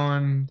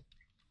around.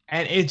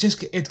 And it's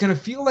going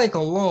to feel like a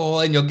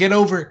lull, and you'll get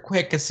over it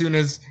quick as soon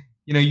as,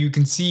 you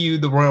can see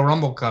the Royal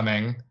Rumble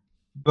coming.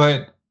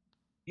 But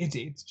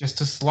it's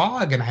just a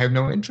slog, and I have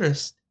no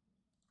interest.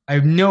 I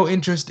have no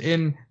interest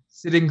in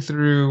sitting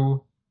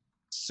through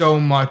so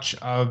much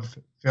of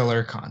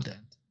filler content.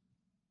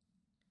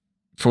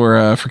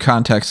 For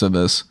context of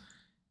this,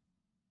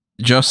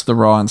 just the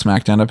Raw and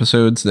SmackDown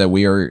episodes that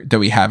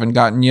we haven't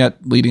gotten yet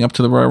leading up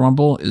to the Royal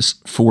Rumble is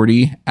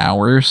 40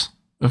 hours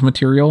of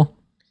material.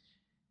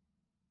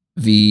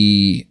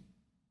 The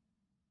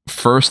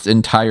first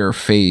entire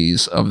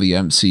phase of the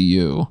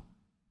MCU,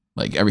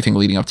 like everything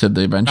leading up to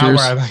the Avengers,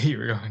 where I thought you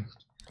were going,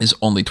 is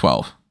only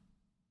 12.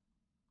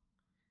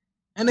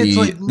 And it's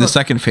like, the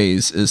second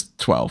phase is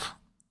 12.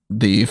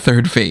 The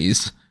third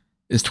phase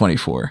is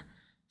 24.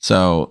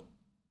 So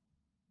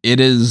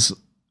it is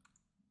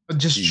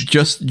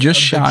just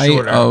shy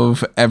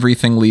of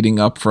everything leading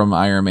up from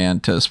Iron Man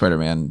to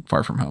Spider-Man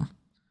Far From Home.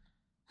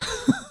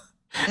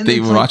 They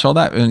watch all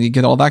that, and you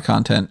get all that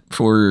content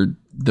for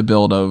the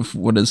build of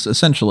what is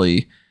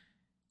essentially,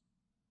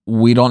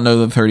 we don't know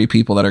the 30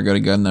 people that are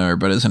going to go in there,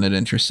 but isn't it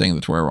interesting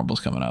that Royal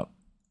Rumble's coming up?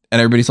 And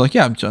everybody's like,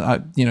 yeah,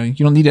 you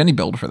don't need any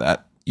build for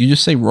that. You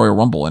just say Royal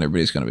Rumble and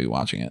everybody's going to be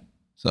watching it.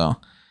 So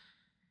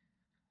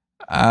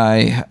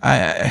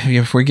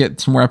if we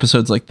get some more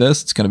episodes like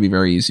this, it's going to be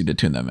very easy to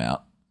tune them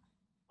out.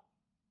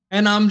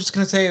 And I'm just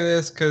going to say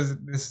this because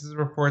this is a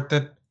report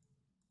that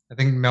I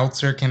think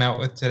Meltzer came out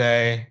with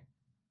today.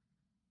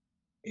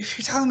 If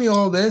you're telling me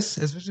all this,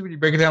 especially when you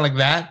break it down like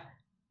that,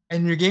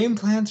 and your game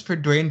plans for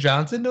Dwayne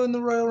Johnson doing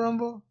the Royal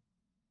Rumble,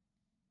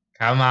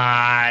 come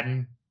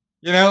on.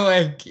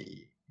 That's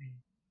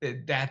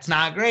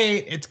not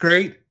great. It's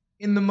great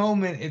in the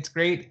moment. It's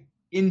great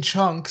in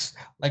chunks.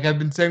 Like I've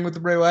been saying with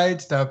the Bray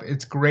Wyatt stuff,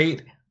 it's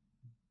great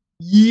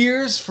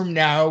years from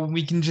now when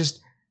we can just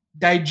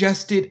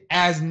digest it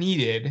as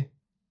needed.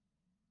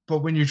 But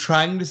when you're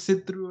trying to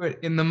sit through it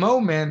in the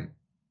moment,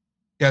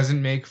 it doesn't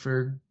make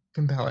for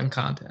compelling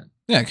content.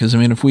 Yeah, because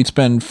if we'd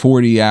spend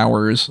 40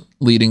 hours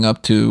leading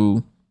up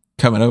to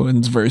Kevin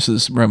Owens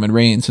versus Roman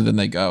Reigns, and then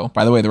they go,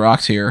 by the way, The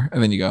Rock's here,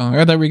 and then you go,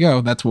 oh, there we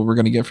go. That's what we're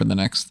going to get for the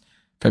next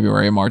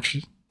February, March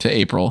to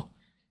April.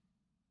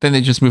 Then they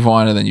just move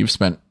on, and then you've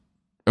spent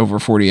over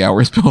 40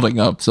 hours building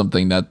up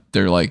something that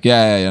they're like,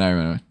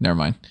 yeah, never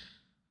mind.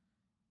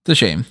 It's a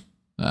shame.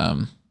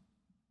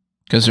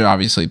 Because there are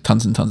obviously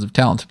tons and tons of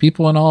talented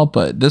people and all,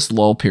 but this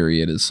lull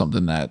period is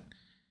something that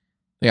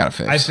they got to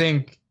fix.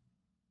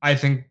 I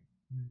think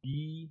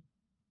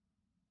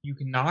you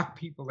can knock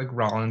people like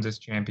Rollins as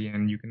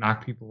champion. You can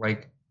knock people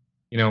like,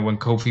 when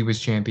Kofi was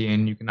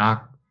champion. You can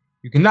knock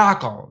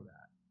all of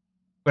that.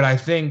 But I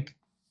think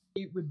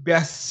it would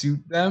best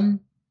suit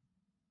them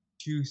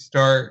to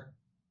start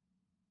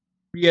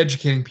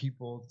re-educating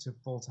people to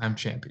full-time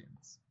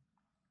champions.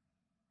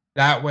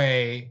 That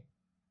way,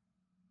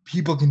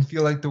 people can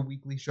feel like the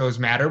weekly shows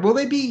matter. Will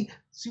they be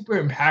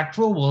super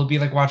impactful? Will it be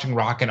like watching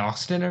Rock and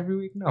Austin every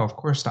week? No, of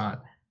course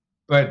not.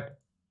 But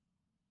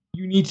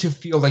you need to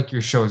feel like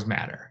your shows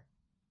matter.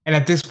 And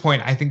at this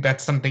point, I think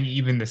that's something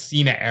even the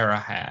Cena era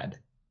had,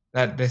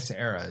 that this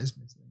era is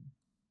missing.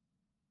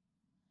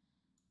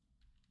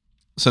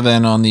 So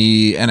then on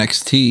the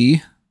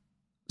NXT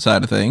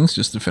side of things,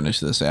 just to finish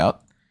this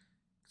out,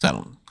 because I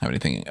don't have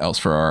anything else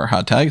for our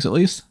hot tags, at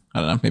least. I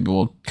don't know. Maybe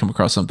we'll come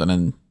across something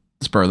in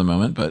the spur of the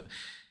moment. But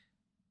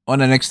on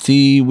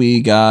NXT,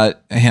 we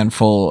got a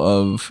handful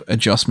of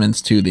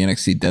adjustments to the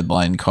NXT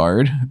deadline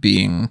card,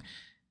 being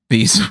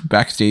these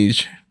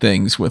backstage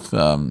things with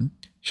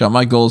Shawn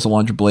Michaels,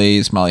 Alundra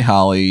Blaze, Molly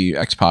Holly,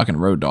 X-Pac,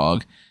 and Road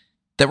Dogg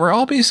that were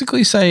all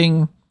basically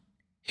saying,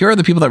 here are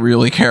the people that we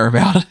really care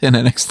about in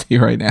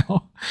NXT right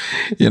now.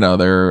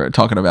 They're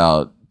talking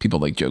about people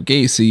like Joe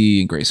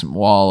Gacy and Grayson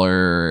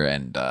Waller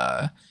and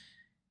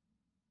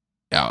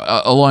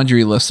a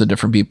laundry list of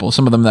different people.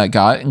 Some of them that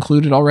got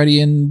included already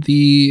in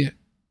the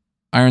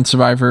Iron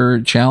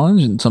Survivor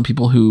Challenge, and some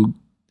people who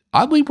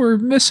oddly were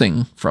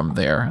missing from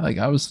there. Like,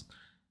 I was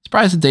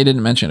surprised that they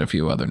didn't mention a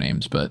few other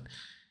names, but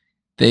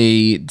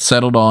they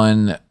settled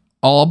on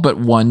all but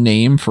one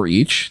name for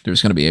each.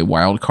 There's going to be a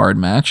wild card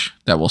match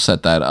that will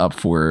set that up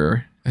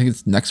for, I think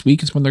it's next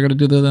week is when they're going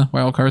to do the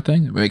wild card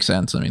thing. It makes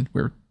sense. I mean,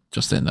 we're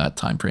just in that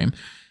time frame.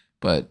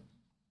 But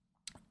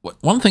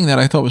one thing that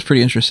I thought was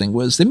pretty interesting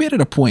was they made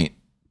it a point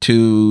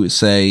to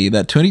say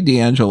that Tony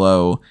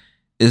D'Angelo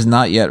is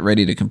not yet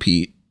ready to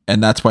compete,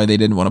 and that's why they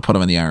didn't want to put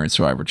him in the Iron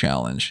Survivor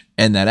Challenge.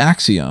 And that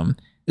Axiom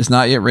is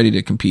not yet ready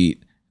to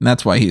compete, and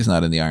that's why he's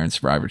not in the Iron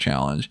Survivor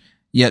Challenge.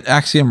 Yet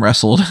Axiom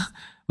wrestled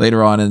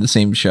later on in the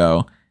same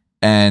show,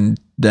 and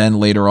then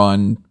later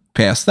on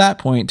past that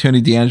point,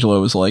 Tony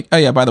D'Angelo was like, "Oh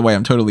yeah, by the way,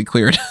 I'm totally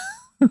cleared."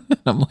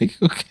 I'm like,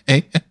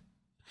 okay,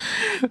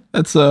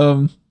 that's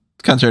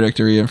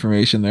contradictory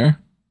information there,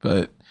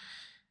 but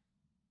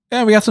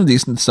yeah, we got some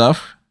decent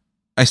stuff.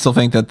 I still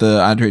think that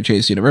the Andre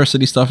Chase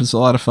University stuff is a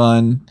lot of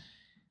fun.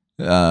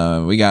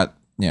 We got,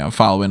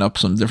 following up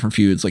some different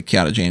feuds like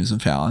Kiana James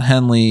and Fallon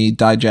Henley.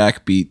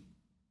 Dijak beat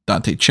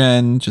Dante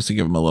Chen just to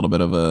give him a little bit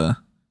of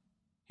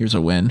here's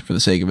a win for the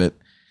sake of it.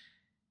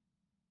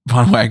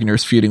 Von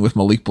Wagner's feuding with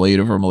Malik Blade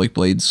over Malik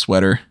Blade's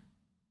sweater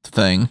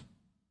thing.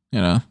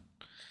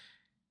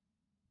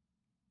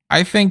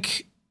 I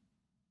think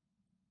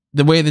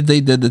the way that they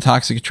did the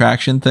Toxic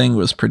Attraction thing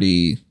was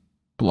pretty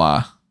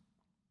blah.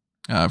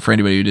 For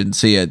anybody who didn't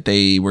see it,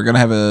 they were going to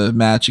have a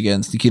match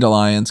against Nikita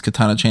Lyons,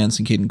 Katana Chance,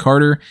 and Caden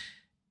Carter.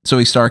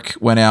 Zoe Stark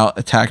went out,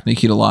 attacked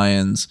Nikita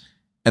Lyons,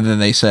 and then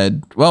they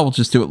said, well, we'll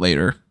just do it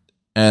later.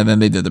 And then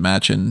they did the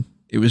match, and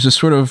it was just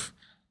sort of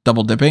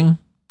double dipping.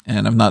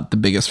 And I'm not the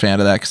biggest fan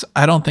of that because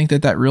I don't think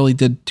that really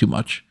did too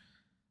much.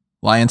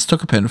 Lyons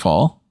took a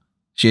pinfall.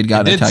 She had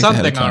gotten attacked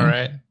ahead of time. All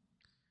right.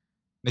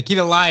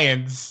 Nikita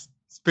Lyons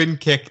spin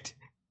kicked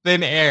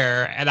thin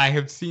air, and I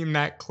have seen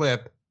that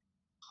clip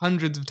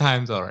hundreds of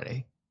times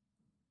already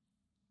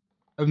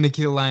of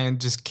Nikita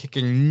Lyons just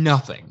kicking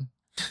nothing.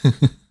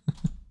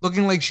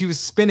 Looking like she was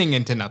spinning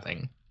into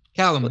nothing.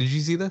 Callum, did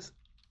you see this?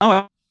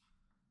 Oh,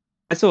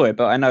 I saw it,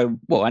 but I know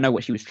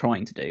what she was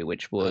trying to do,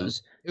 which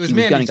was she was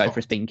going to go for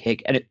a spin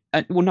kick, and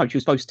no, she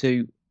was supposed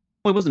to.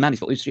 Well, it wasn't Mandy's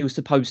fault. She was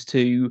supposed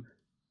to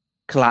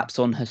collapse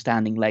on her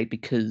standing leg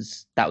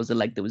because that was the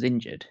leg that was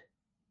injured.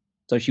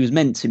 So she was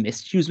meant to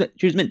miss. She was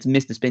meant to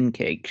miss the spin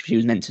kick. She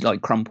was meant to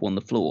crumple on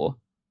the floor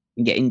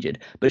and get injured,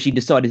 but she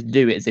decided to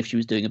do it as if she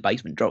was doing a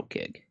basement drop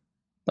kick.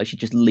 Like she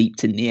just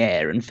leaped in the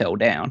air and fell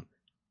down.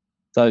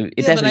 So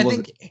it definitely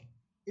wasn't. I think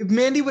if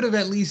Mandy would have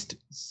at least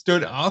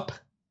stood up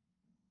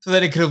so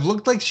that it could have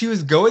looked like she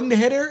was going to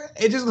hit her,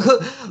 it just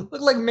looked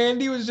like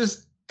Mandy was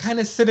just kind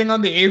of sitting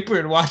on the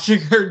apron watching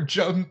her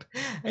jump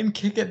and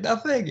kick at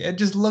nothing. It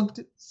just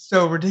looked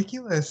so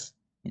ridiculous.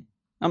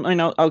 I mean,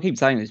 I'll keep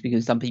saying this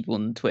because some people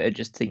on Twitter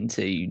just seem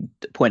to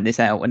point this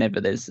out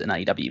whenever there's an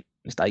AEW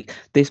mistake.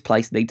 This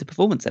place needs a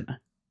performance center.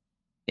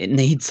 It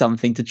needs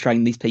something to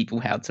train these people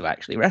how to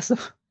actually wrestle.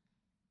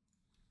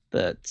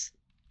 But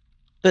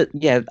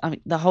yeah, I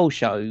mean, the whole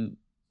show,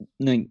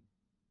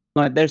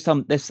 there's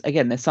some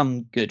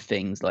good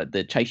things. Like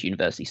the Chase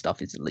University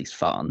stuff is at least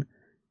fun.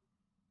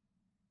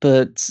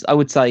 But I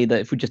would say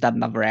that if we just add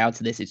another hour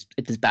to this, it's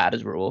as bad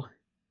as Raw.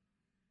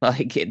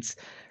 It's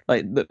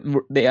like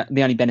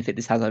the only benefit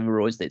this has over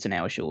Raw is that it's an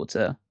hour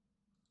shorter.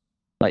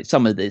 Like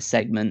some of the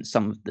segments,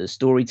 some of the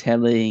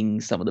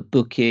storytelling, some of the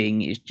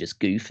booking is just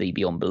goofy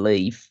beyond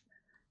belief.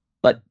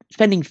 But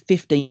spending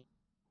 15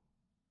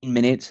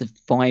 minutes of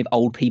 5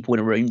 old people in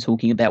a room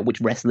talking about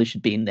which wrestler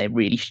should be in their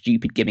really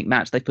stupid gimmick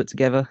match they put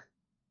together.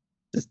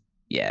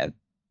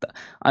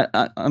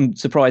 I'm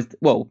surprised.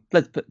 Well,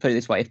 let's put it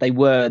this way: if they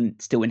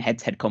weren't still in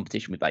head-to-head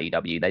competition with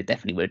AEW, they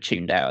definitely would have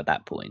tuned out at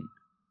that point.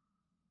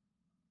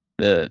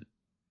 But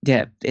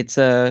yeah, it's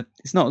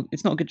not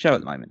a good show at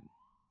the moment.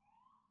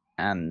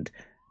 And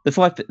the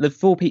 4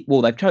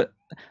 people. Well, they've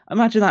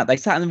imagine that they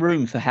sat in the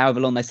room for however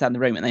long they sat in the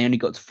room, and they only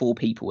got to 4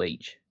 people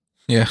each.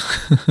 Yeah,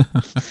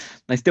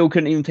 they still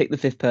couldn't even pick the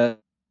 5th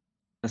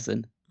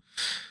person.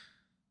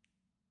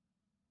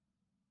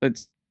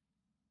 But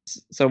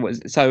so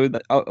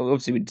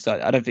obviously we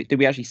decided. I don't think did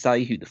we actually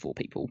say who the 4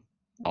 people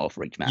are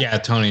for each match? Yeah,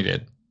 Tony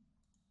did.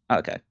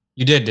 Okay,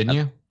 you did, didn't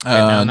you?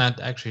 I'm not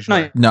actually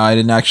sure. No, I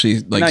didn't actually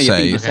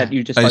say. You said,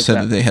 you just I just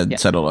said that they had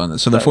settled on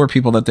this. So the 4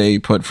 people that they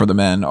put for the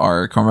men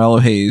are Carmelo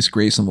Hayes,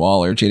 Grayson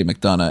Waller, JD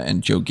McDonough,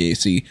 and Joe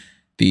Gacy.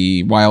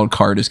 The wild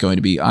card is going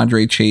to be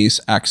Andre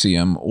Chase,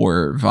 Axiom,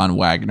 or Von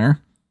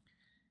Wagner.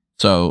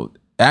 So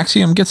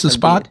Axiom gets the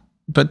spot,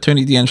 but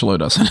Tony D'Angelo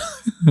doesn't.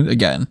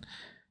 Again,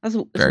 that's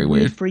very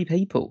weird. 3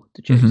 people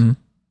to choose. Mm-hmm.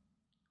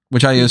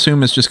 Which I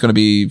assume is just going to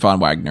be Von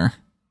Wagner.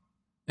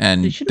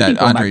 And that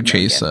Andre Wagner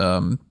Chase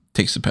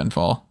takes the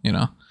pinfall,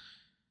 Yeah.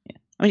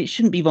 I mean, it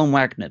shouldn't be Von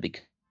Wagner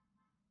because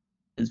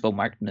Von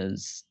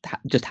Wagner's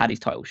just had his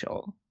title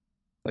shot.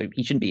 So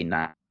he shouldn't be in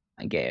that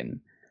again.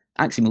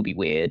 Axiom will be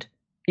weird.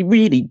 It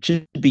really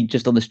should be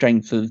just on the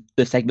strength of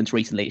the segments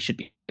recently. It should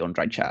be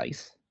Andre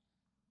Chase.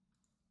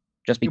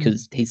 just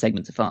because his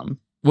segments are fun.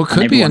 What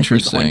could be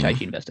interesting, Chase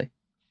University.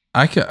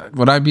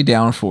 what I'd be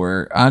down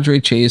for, Andre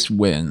Chase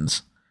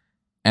wins,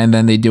 and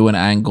then they do an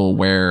angle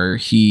where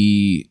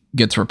he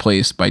gets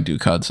replaced by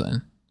Duke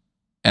Hudson.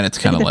 And it's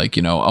kind of like,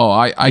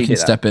 I can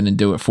step in and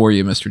do it for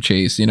you, Mr.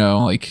 Chase.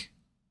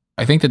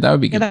 I think that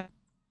would be good. Yeah,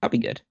 that'd be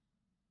good.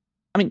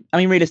 I mean,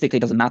 realistically,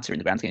 it doesn't matter in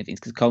the grand scheme of things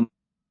because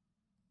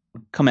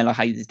Carmelo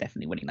Hayes is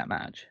definitely winning that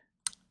match.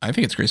 I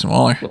think it's Grayson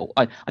Waller. Well,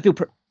 I feel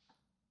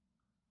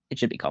it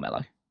should be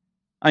Carmelo.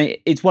 I mean,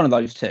 it's one of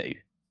those two.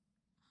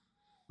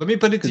 Let me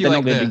put it to you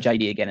like this. They're not going to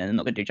do JD again, and they're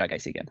not going to do Jack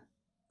Gacy again.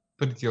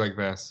 Put it to you like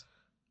this.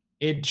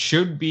 It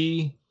should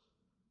be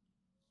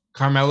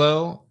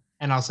Carmelo,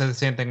 and I'll say the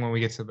same thing when we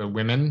get to the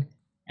women.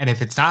 And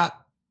if it's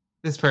not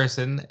this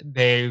person,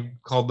 they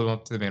called them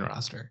up to the main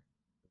roster.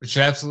 It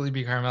should absolutely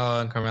be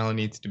Carmelo, and Carmelo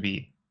needs to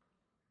beat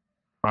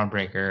Bron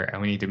Breakker,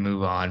 and we need to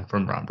move on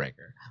from Bron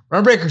Breakker.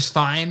 Bron Breakker's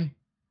fine.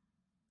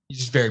 He's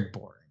just very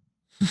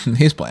boring.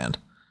 He's bland.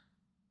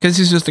 Because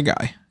he's just a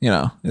guy,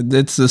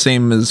 It's the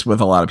same as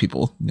with a lot of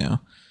people,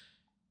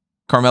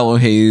 Carmelo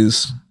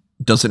Hayes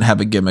doesn't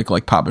have a gimmick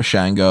like Papa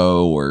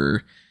Shango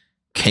or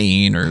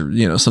Kane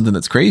or, something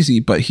that's crazy,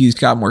 but he's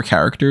got more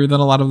character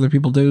than a lot of other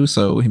people do,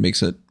 so he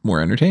makes it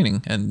more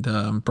entertaining. And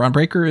Bron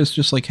Breakker is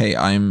just like, hey,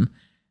 I'm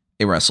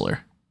a wrestler.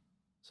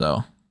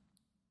 So,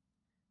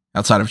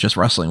 outside of just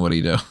wrestling, what do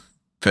you do?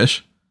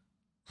 Fish?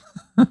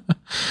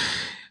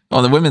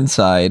 On the women's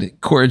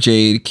side, Cora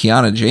Jade,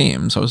 Kiana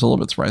James, I was a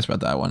little bit surprised about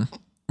that one.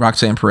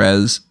 Roxanne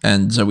Perez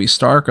and Zoe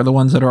Stark are the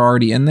ones that are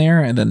already in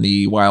there. And then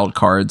the wild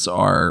cards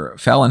are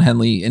Fallon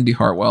Henley, Indy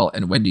Hartwell,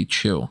 and Wendy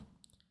Chu.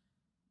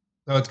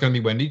 So it's going to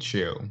be Wendy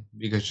Chu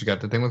because she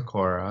got the thing with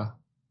Cora.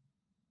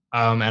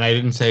 And I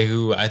didn't say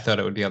who I thought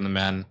it would be on the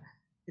men.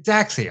 It's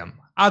Axiom,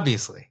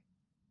 obviously.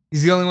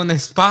 He's the only one they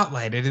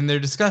spotlighted in their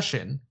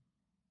discussion.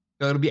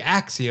 So it'll be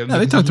Axiom. No,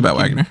 they talked about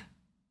Wagner.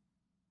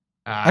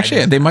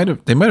 Actually, they might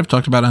have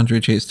talked about Andre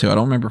Chase too. I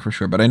don't remember for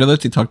sure, but I know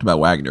that they talked about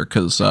Wagner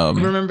because I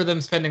remember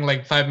them spending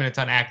like 5 minutes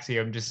on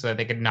Axiom just so that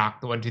they could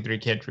knock the 1-2-3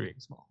 kid for being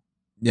small.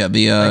 Yeah,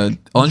 the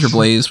Alundra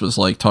Blaze was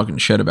like talking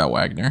shit about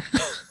Wagner.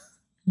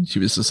 She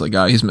was just like,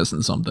 he's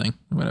missing something,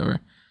 whatever.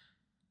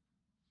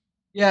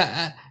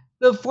 Yeah,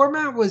 the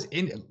format was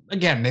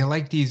again. They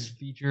like these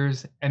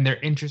features and they're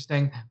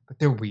interesting, but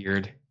they're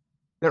weird.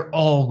 They're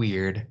all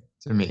weird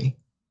to me.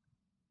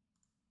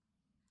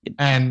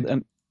 And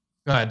go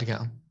ahead,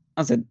 Cal.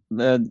 I said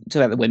about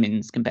the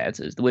women's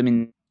competitors, the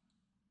women's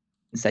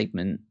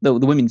segment, the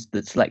women's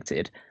that's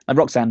selected, like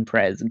Roxanne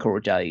Perez and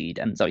Cora Jade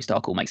and Zoe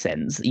Stark all make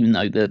sense, even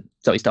though the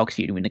Zoe Stark is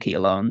feuding with Nikita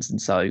Lyons,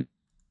 and so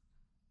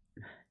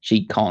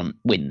she can't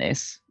win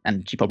this,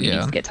 and she probably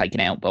needs to get taken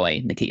out by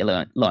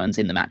Nikita Lyons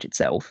in the match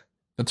itself.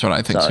 That's what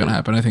I think is going to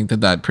happen. I think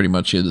that pretty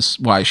much is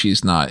why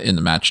she's not in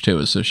the match too,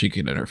 is so she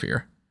could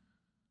interfere.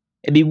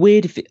 It'd be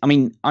weird if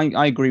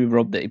I agree with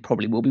Rob that it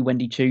probably will be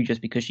Wendy Chu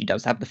just because she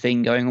does have the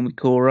thing going on with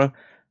Cora,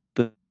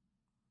 but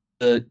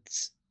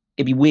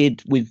it'd be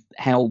weird with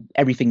how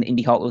everything that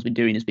Indy Hartwell's been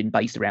doing has been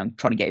based around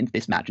trying to get into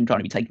this match and trying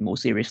to be taken more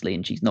seriously,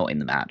 and she's not in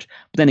the match.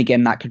 But then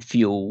again, that could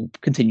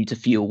continue to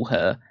fuel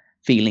her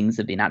feelings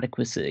of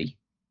inadequacy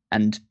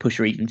and push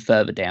her even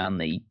further down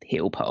the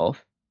heel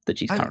path that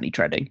she's currently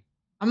treading.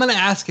 I'm going to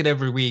ask it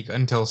every week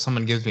until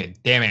someone gives me a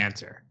damn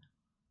answer.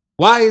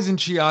 Why isn't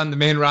she on the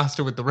main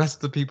roster with the rest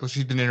of the people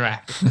she's been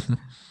interacting with?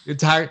 You're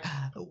tired.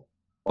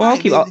 Well,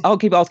 I'll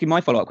keep asking my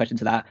follow-up question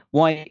to that.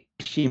 Why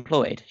is she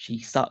employed? She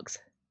sucks.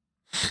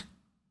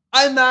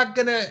 I'm not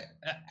going to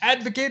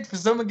advocate for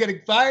someone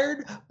getting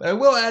fired, but I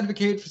will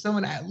advocate for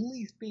someone at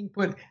least being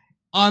put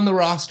on the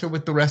roster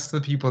with the rest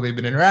of the people they've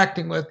been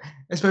interacting with,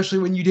 especially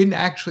when you didn't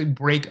actually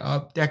break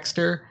up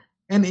Dexter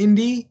and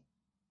Indy.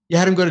 You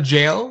had him go to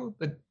jail,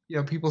 but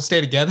people stay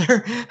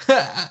together.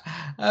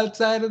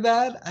 Outside of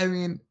that, I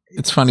mean,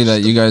 it's funny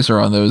that you guys are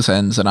on those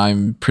ends and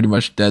I'm pretty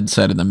much dead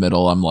set in the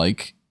middle. I'm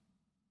like,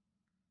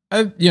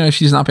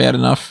 she's not bad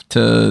enough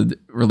to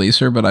release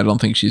her, but I don't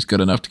think she's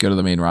good enough to go to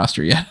the main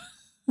roster yet.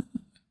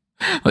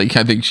 Like,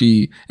 I think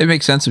it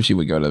makes sense if she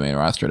would go to the main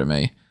roster to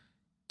me,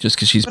 just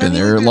because she's been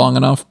there long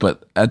enough.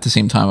 But at the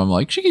same time, I'm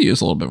like, she could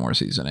use a little bit more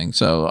seasoning.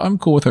 So I'm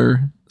cool with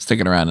her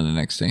sticking around in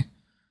the NXT.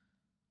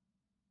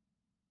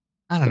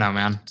 I don't know,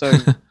 man. So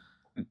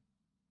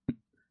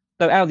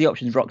out of the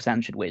options,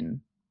 Roxanne should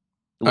win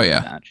the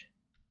match.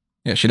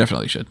 Yeah, she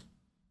definitely should.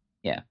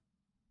 Yeah.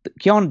 But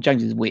Kiana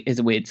James is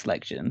a weird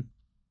selection,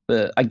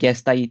 but I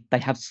guess they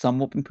have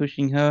somewhat been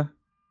pushing her.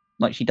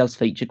 Like, she does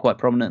feature quite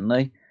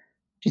prominently.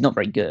 She's not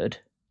very good.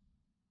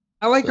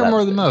 I like her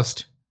more than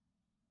most.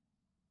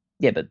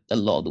 Yeah, but a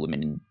lot of the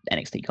women in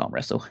NXT can't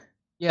wrestle.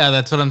 Yeah,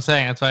 that's what I'm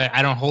saying. That's why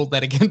I don't hold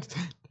that against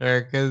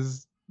her,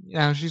 because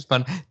she's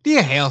fun.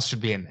 Thea Hale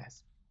should be in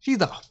this. She's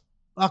a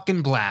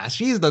fucking blast.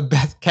 She's the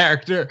best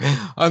character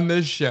on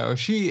this show.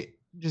 She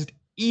just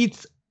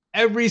eats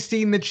every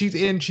scene that she's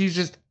in. She's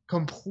just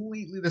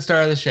completely the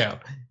star of the show.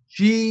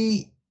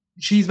 She's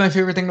my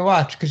favorite thing to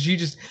watch because she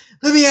just,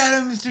 let me at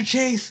him, Mr.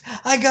 Chase.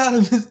 I got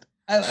him.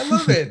 I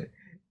love it.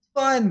 It's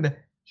fun.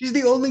 She's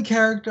the only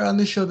character on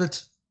this show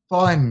that's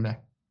fun.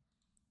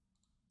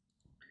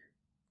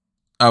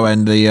 Oh,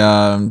 and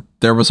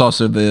there was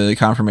also the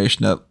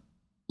confirmation that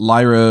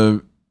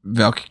Lyra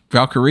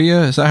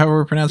Valkyria, is that how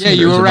we're pronouncing it?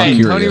 Yeah, you were right.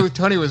 Valkyria?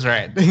 Tony was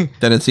right.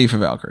 That it's Aoife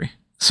Valkyrie.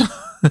 So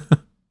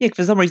Yeah,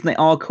 for some reason they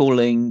are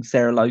calling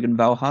Sarah Logan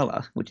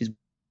Valhalla, which is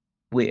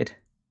weird.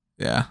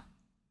 yeah.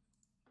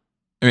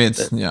 I mean,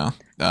 it's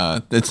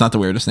it's not the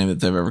weirdest name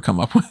that they've ever come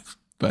up with,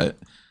 but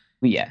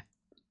yeah,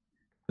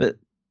 but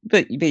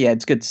yeah,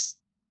 it's good to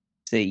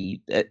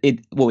see it.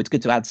 Well, it's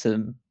good to add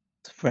some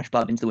fresh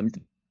blood into the women's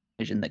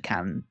division that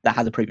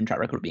has a proven track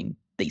record of being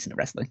decent at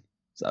wrestling.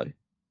 So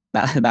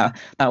that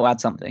will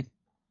add something.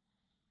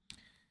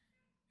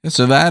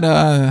 So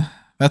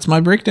that's my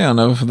breakdown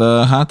of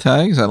the hot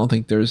tags. I don't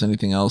think there's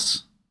anything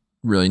else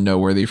really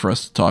noteworthy for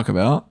us to talk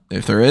about.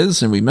 If there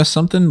is and we missed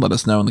something, let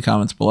us know in the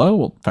comments below.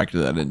 We'll factor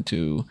that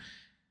into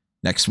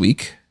next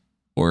week,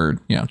 or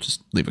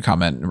just leave a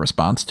comment in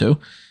response to.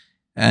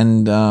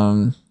 And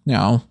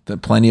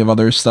plenty of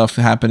other stuff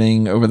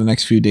happening over the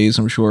next few days,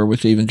 I'm sure,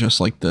 with even just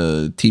like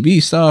the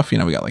TV stuff. We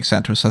got like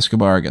Santos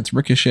Escobar against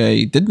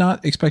Ricochet. Did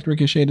not expect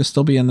Ricochet to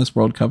still be in this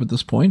World Cup at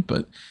this point,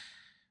 but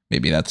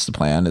maybe that's the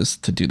plan, is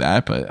to do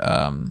that. But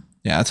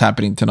it's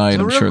happening tonight.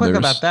 So I'm real sure quick there's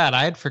about that.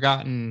 I had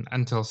forgotten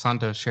until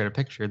Santos shared a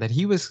picture that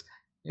he was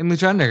in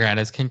Lucha Underground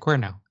as King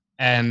Cuerno,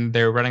 and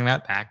they're running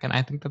that back, and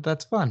I think that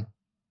that's fun.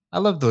 I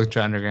love the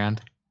Lucha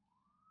Underground.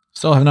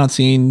 Still have not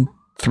seen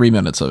 3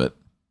 minutes of it.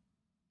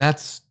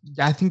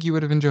 I think you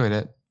would have enjoyed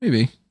it.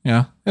 Maybe.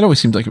 Yeah. It always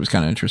seemed like it was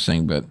kind of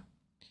interesting, but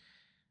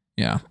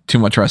yeah, too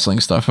much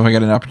wrestling stuff. If I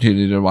get an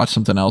opportunity to watch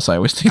something else, I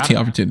always take the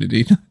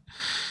opportunity.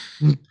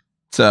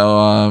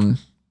 So,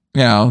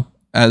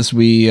 as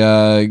we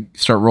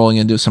start rolling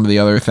into some of the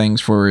other things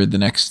for the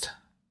next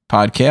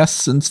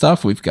podcasts and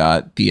stuff, we've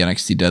got the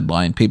NXT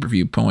Deadline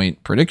pay-per-view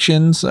point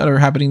predictions that are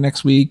happening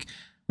next week.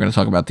 We're going to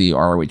talk about the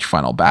ROH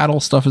Final Battle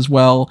stuff as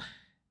well.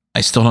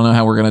 I still don't know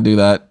how we're going to do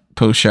that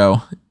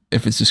post-show.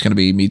 If it's just going to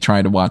be me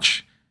trying to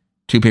watch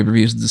 2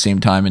 pay-per-views at the same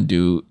time and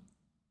do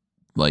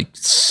like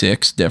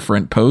 6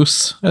 different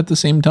posts at the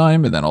same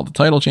time, and then all the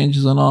title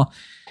changes and all.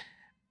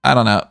 I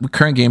don't know. The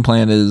current game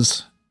plan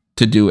is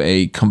to do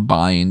a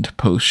combined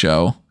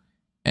post-show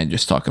and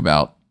just talk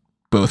about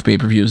both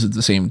pay-per-views at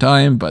the same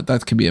time, but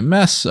that could be a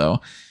mess.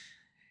 So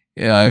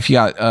if you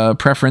got a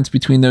preference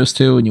between those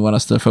two and you want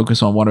us to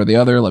focus on one or the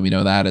other, let me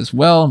know that as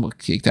well. We'll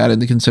take that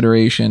into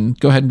consideration.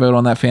 Go ahead and vote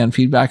on that fan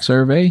feedback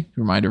survey.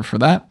 Reminder for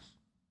that.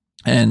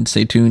 And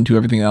stay tuned to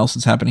everything else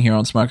that's happening here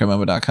on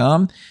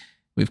SmartOutMoment.com.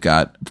 We've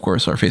got, of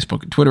course, our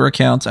Facebook and Twitter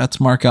accounts at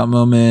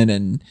SmartOutMoment,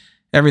 and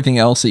everything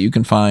else that you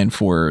can find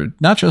for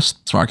not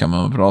just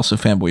SmartOutMoment, but also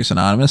Fanboys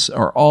Anonymous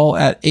are all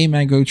at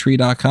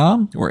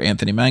amangotree.com or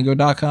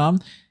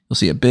anthonymango.com. You'll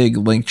see a big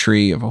link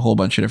tree of a whole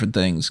bunch of different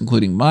things,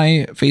 including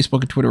my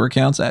Facebook and Twitter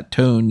accounts at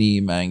Tony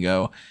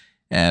Mango.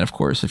 And, of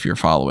course, if you're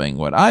following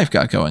what I've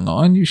got going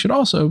on, you should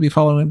also be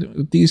following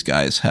what these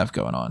guys have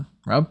going on.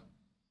 Rob?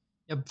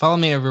 Yep, follow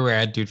me everywhere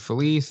at Dude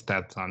Felice.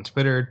 That's on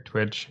Twitter,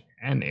 Twitch,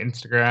 and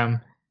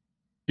Instagram.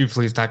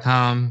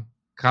 DudeFelice.com.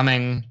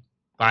 Coming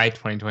by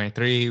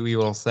 2023, we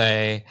will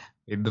say.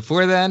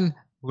 Before then,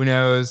 who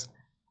knows?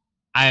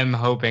 I'm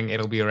hoping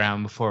it'll be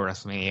around before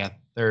WrestleMania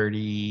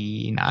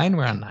 39.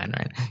 We're on 9,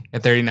 right?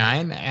 At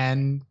 39.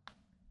 And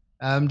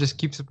just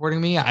keep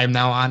supporting me. I'm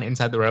now on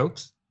Inside the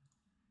Ropes.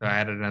 So I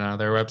added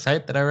another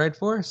website that I write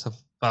for. So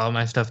follow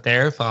my stuff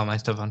there. Follow my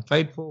stuff on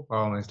Fightful.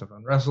 Follow my stuff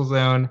on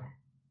WrestleZone.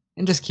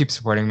 And just keep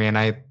supporting me, and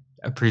I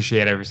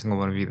appreciate every single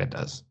one of you that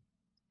does.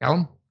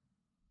 Callum?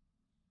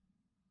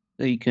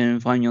 So you can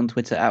find me on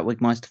Twitter at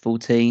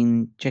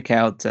Wigmeister14. Check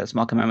out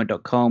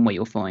smartcommandment.com, where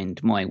you'll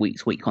find my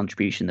week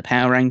contribution, the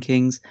Power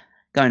Rankings,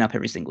 going up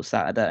every single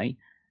Saturday.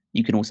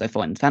 You can also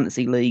find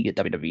Fantasy League at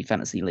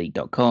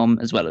www.fantasyleague.com,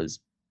 as well as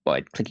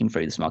by clicking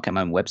through the Smart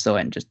Command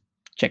website and just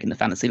checking the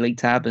Fantasy League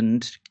tab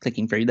and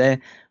clicking through there,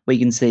 where you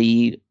can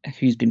see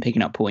who's been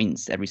picking up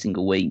points every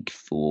single week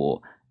for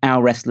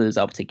our wrestlers,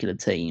 our particular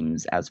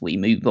teams, as we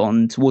move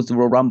on towards the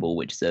Royal Rumble,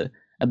 which is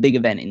a big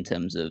event in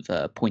terms of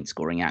point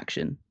scoring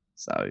action.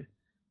 So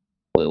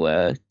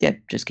we'll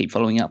just keep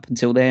following up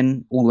until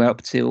then, all the way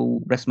up till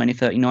WrestleMania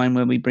 39,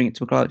 when we bring it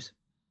to a close.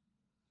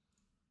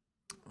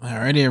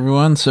 Alrighty,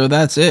 everyone. So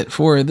that's it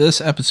for this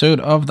episode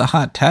of the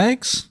Hot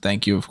Tags.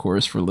 Thank you, of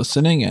course, for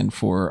listening and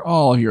for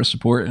all of your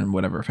support in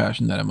whatever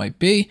fashion that it might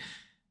be.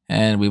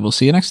 And we will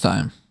see you next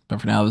time.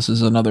 But for now, this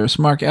is another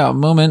Smart Out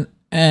moment,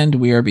 and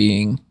we are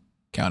being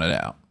counted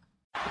out.